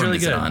was really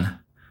good.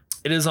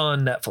 It is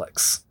on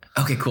Netflix.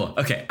 Okay, cool.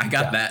 Okay, I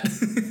got that.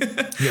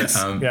 Yes.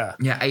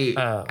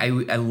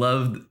 I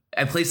loved.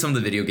 I played some of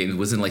the video games.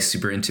 Wasn't like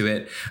super into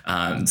it.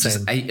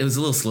 It was a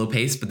little slow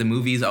paced, but the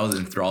movies I was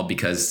enthralled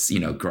because, you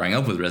know, growing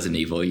up with Resident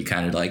Evil, you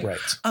kind of like,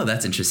 oh,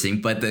 that's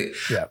interesting. But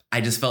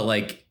I just felt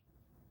like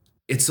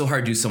it's so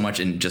hard to do so much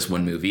in just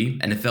one movie,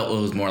 and it felt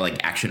it was more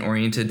like action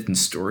oriented than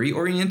story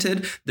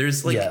oriented.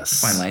 There's like a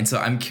fine line. So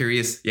I'm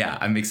curious. Yeah,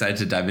 I'm excited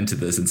to dive into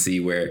this and see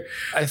where.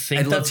 I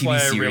think that's why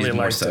I really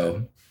liked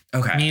it.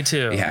 Okay. Me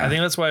too. Yeah. I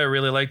think that's why I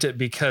really liked it,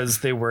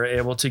 because they were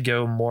able to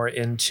go more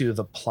into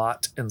the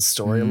plot and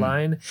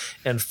storyline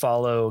and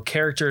follow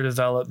character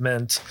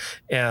development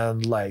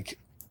and like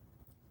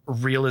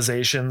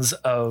realizations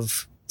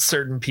of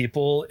certain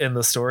people in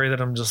the story that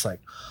I'm just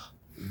like,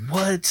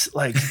 what?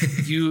 Like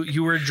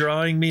you were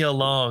drawing me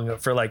along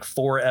for like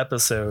 4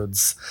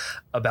 episodes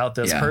about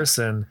this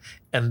person,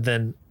 and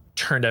then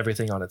turned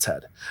everything on its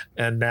head,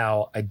 and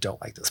now I don't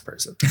like this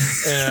person,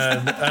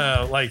 and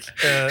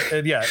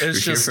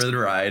it's just for the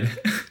ride.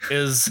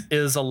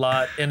 is a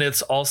lot. And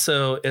it's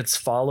also, it's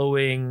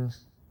following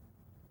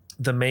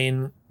the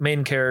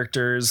main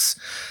characters,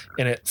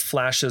 and it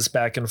flashes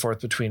back and forth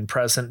between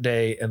present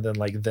day and then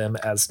like them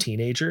as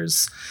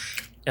teenagers,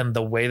 and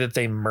the way that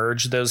they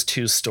merge those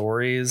two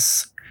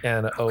stories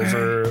and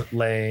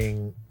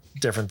overlaying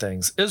different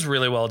things is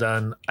really well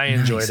done. I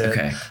enjoyed it.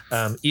 Okay.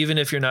 Even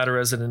if you're not a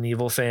Resident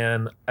Evil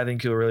fan, I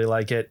think you'll really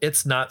like it.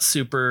 It's not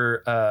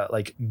super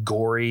like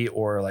gory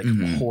or like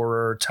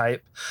horror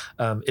type.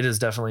 It is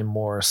definitely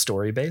more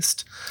story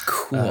based.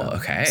 Cool.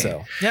 Okay.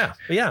 So yeah,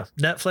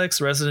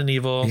 Netflix, Resident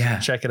Evil. Yeah.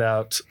 Check it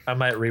out. I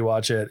might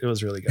rewatch it. It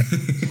was really good.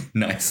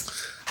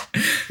 Nice.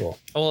 Cool.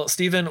 Well,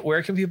 Steven,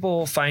 where can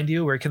people find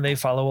you? Where can they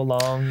follow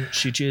along?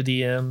 Shoot you a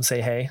DM,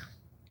 say hey.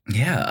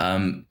 Yeah,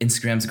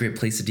 Instagram's a great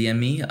place to DM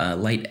me.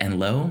 Light and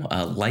Low,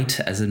 light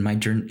as in my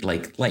journey,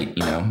 like light,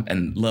 you know,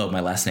 and Low,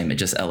 my last name, it's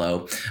just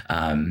LO.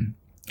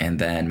 And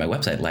then my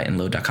website,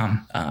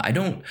 lightandlow.com.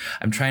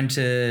 I'm trying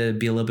to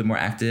be a little bit more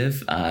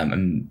active.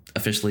 I'm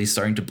officially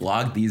starting to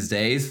blog these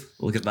days.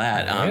 Look at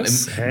that.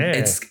 Nice.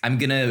 I'm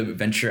going to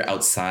venture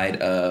outside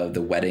of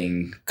the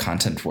wedding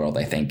content world,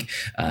 I think.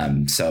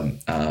 So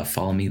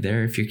follow me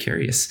there if you're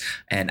curious.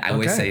 And I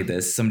always say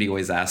this, somebody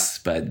always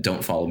asks, but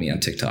don't follow me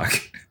on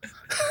TikTok.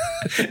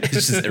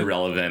 It's just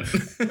irrelevant.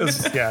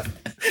 Yeah.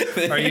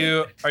 Are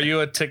you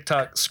a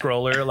TikTok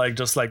scroller, like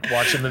just like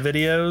watching the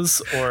videos,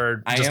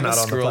 or just not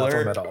on the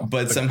platform at all?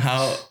 But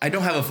somehow I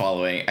don't have a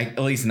following, at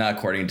least not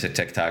according to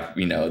TikTok,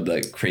 you know,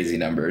 the crazy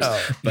numbers.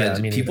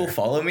 But people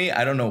follow me.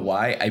 I don't know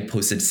why. I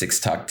posted 6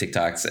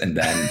 TikToks and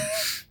then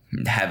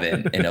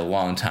haven't in a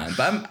long time.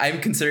 But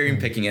I'm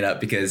considering picking it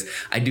up because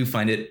I do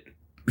find it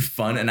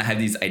fun and I have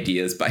these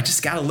ideas, but I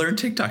just gotta learn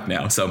TikTok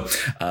now. So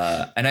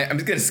and I'm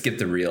just gonna skip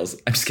the reels.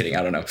 I'm just kidding.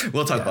 I don't know.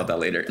 We'll talk about that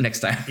later next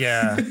time.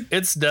 Yeah,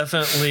 it's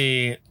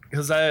definitely,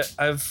 because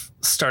I've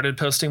started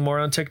posting more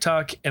on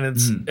TikTok, and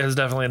it's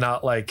definitely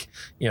not like,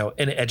 you know,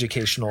 an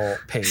educational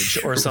page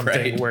or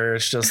something where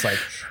it's just like,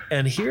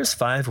 and here's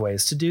 5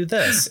 ways to do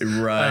this.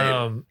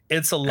 Right.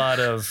 It's a lot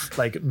of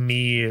like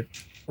me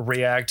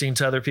reacting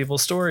to other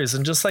people's stories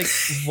and just like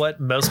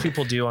what most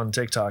people do on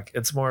TikTok.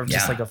 It's more of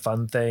just like a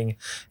fun thing.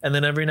 And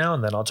then every now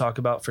and then I'll talk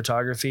about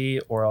photography,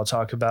 or I'll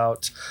talk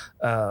about,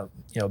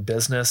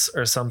 business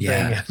or something,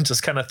 and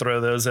just kind of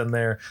throw those in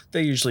there.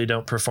 They usually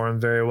don't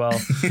perform very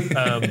well,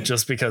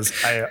 just because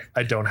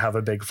I don't have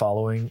a big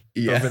following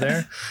over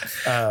there.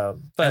 But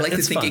I like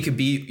to think it could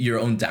be your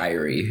own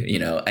diary. You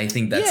know, I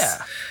think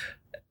that's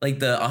like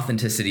the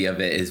authenticity of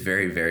it is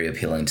very, very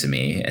appealing to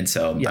me. And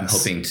so I'm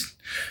hoping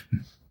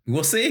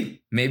we'll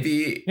see.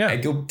 Maybe I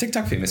go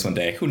TikTok famous one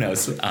day. Who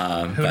knows? Who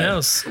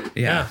knows?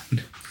 Yeah.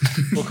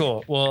 Well,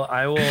 cool. Well,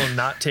 I will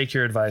not take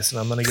your advice, and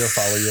I'm going to go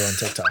follow you on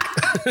TikTok.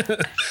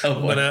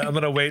 I'm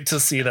going to wait to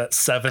see that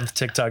 7th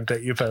TikTok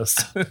that you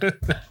post.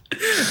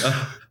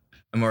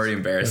 I'm already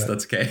embarrassed.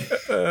 That's okay.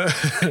 Well,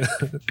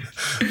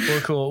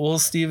 cool. Well,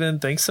 Steven,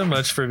 thanks so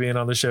much for being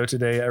on the show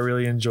today. I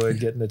really enjoyed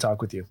getting to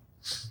talk with you.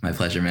 My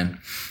pleasure, man.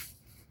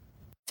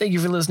 Thank you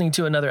for listening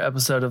to another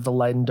episode of the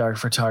Light and Dark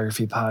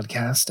Photography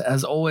Podcast.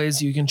 As always,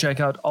 you can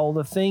check out all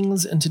the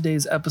things in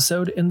today's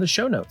episode in the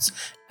show notes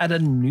at a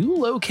new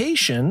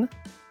location,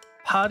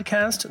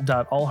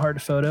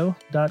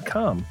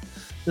 podcast.allheartphoto.com.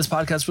 This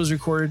podcast was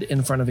recorded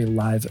in front of a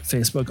live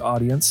Facebook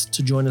audience.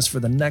 To join us for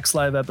the next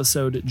live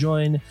episode,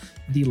 join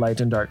the Light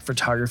and Dark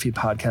Photography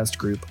Podcast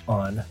group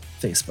on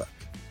Facebook.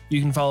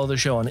 You can follow the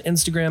show on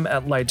Instagram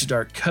at Light to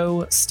Dark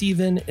Co.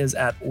 Steven is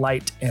at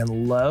Light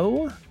and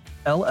Low,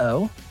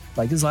 L-O,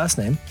 like his last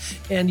name.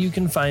 And you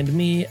can find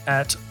me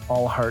at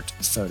All Heart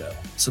Photo.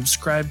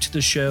 Subscribe to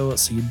the show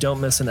so you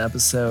don't miss an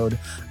episode.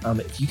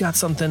 If you got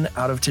something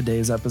out of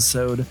today's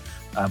episode,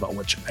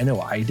 which I know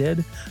I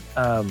did,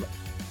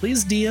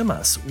 please DM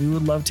us. We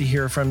would love to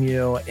hear from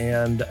you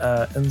and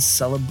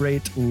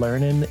celebrate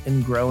learning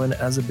and growing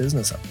as a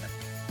business owner.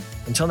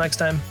 Until next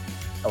time,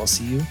 I will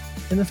see you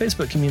in the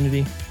Facebook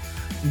community.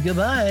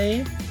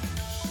 Goodbye.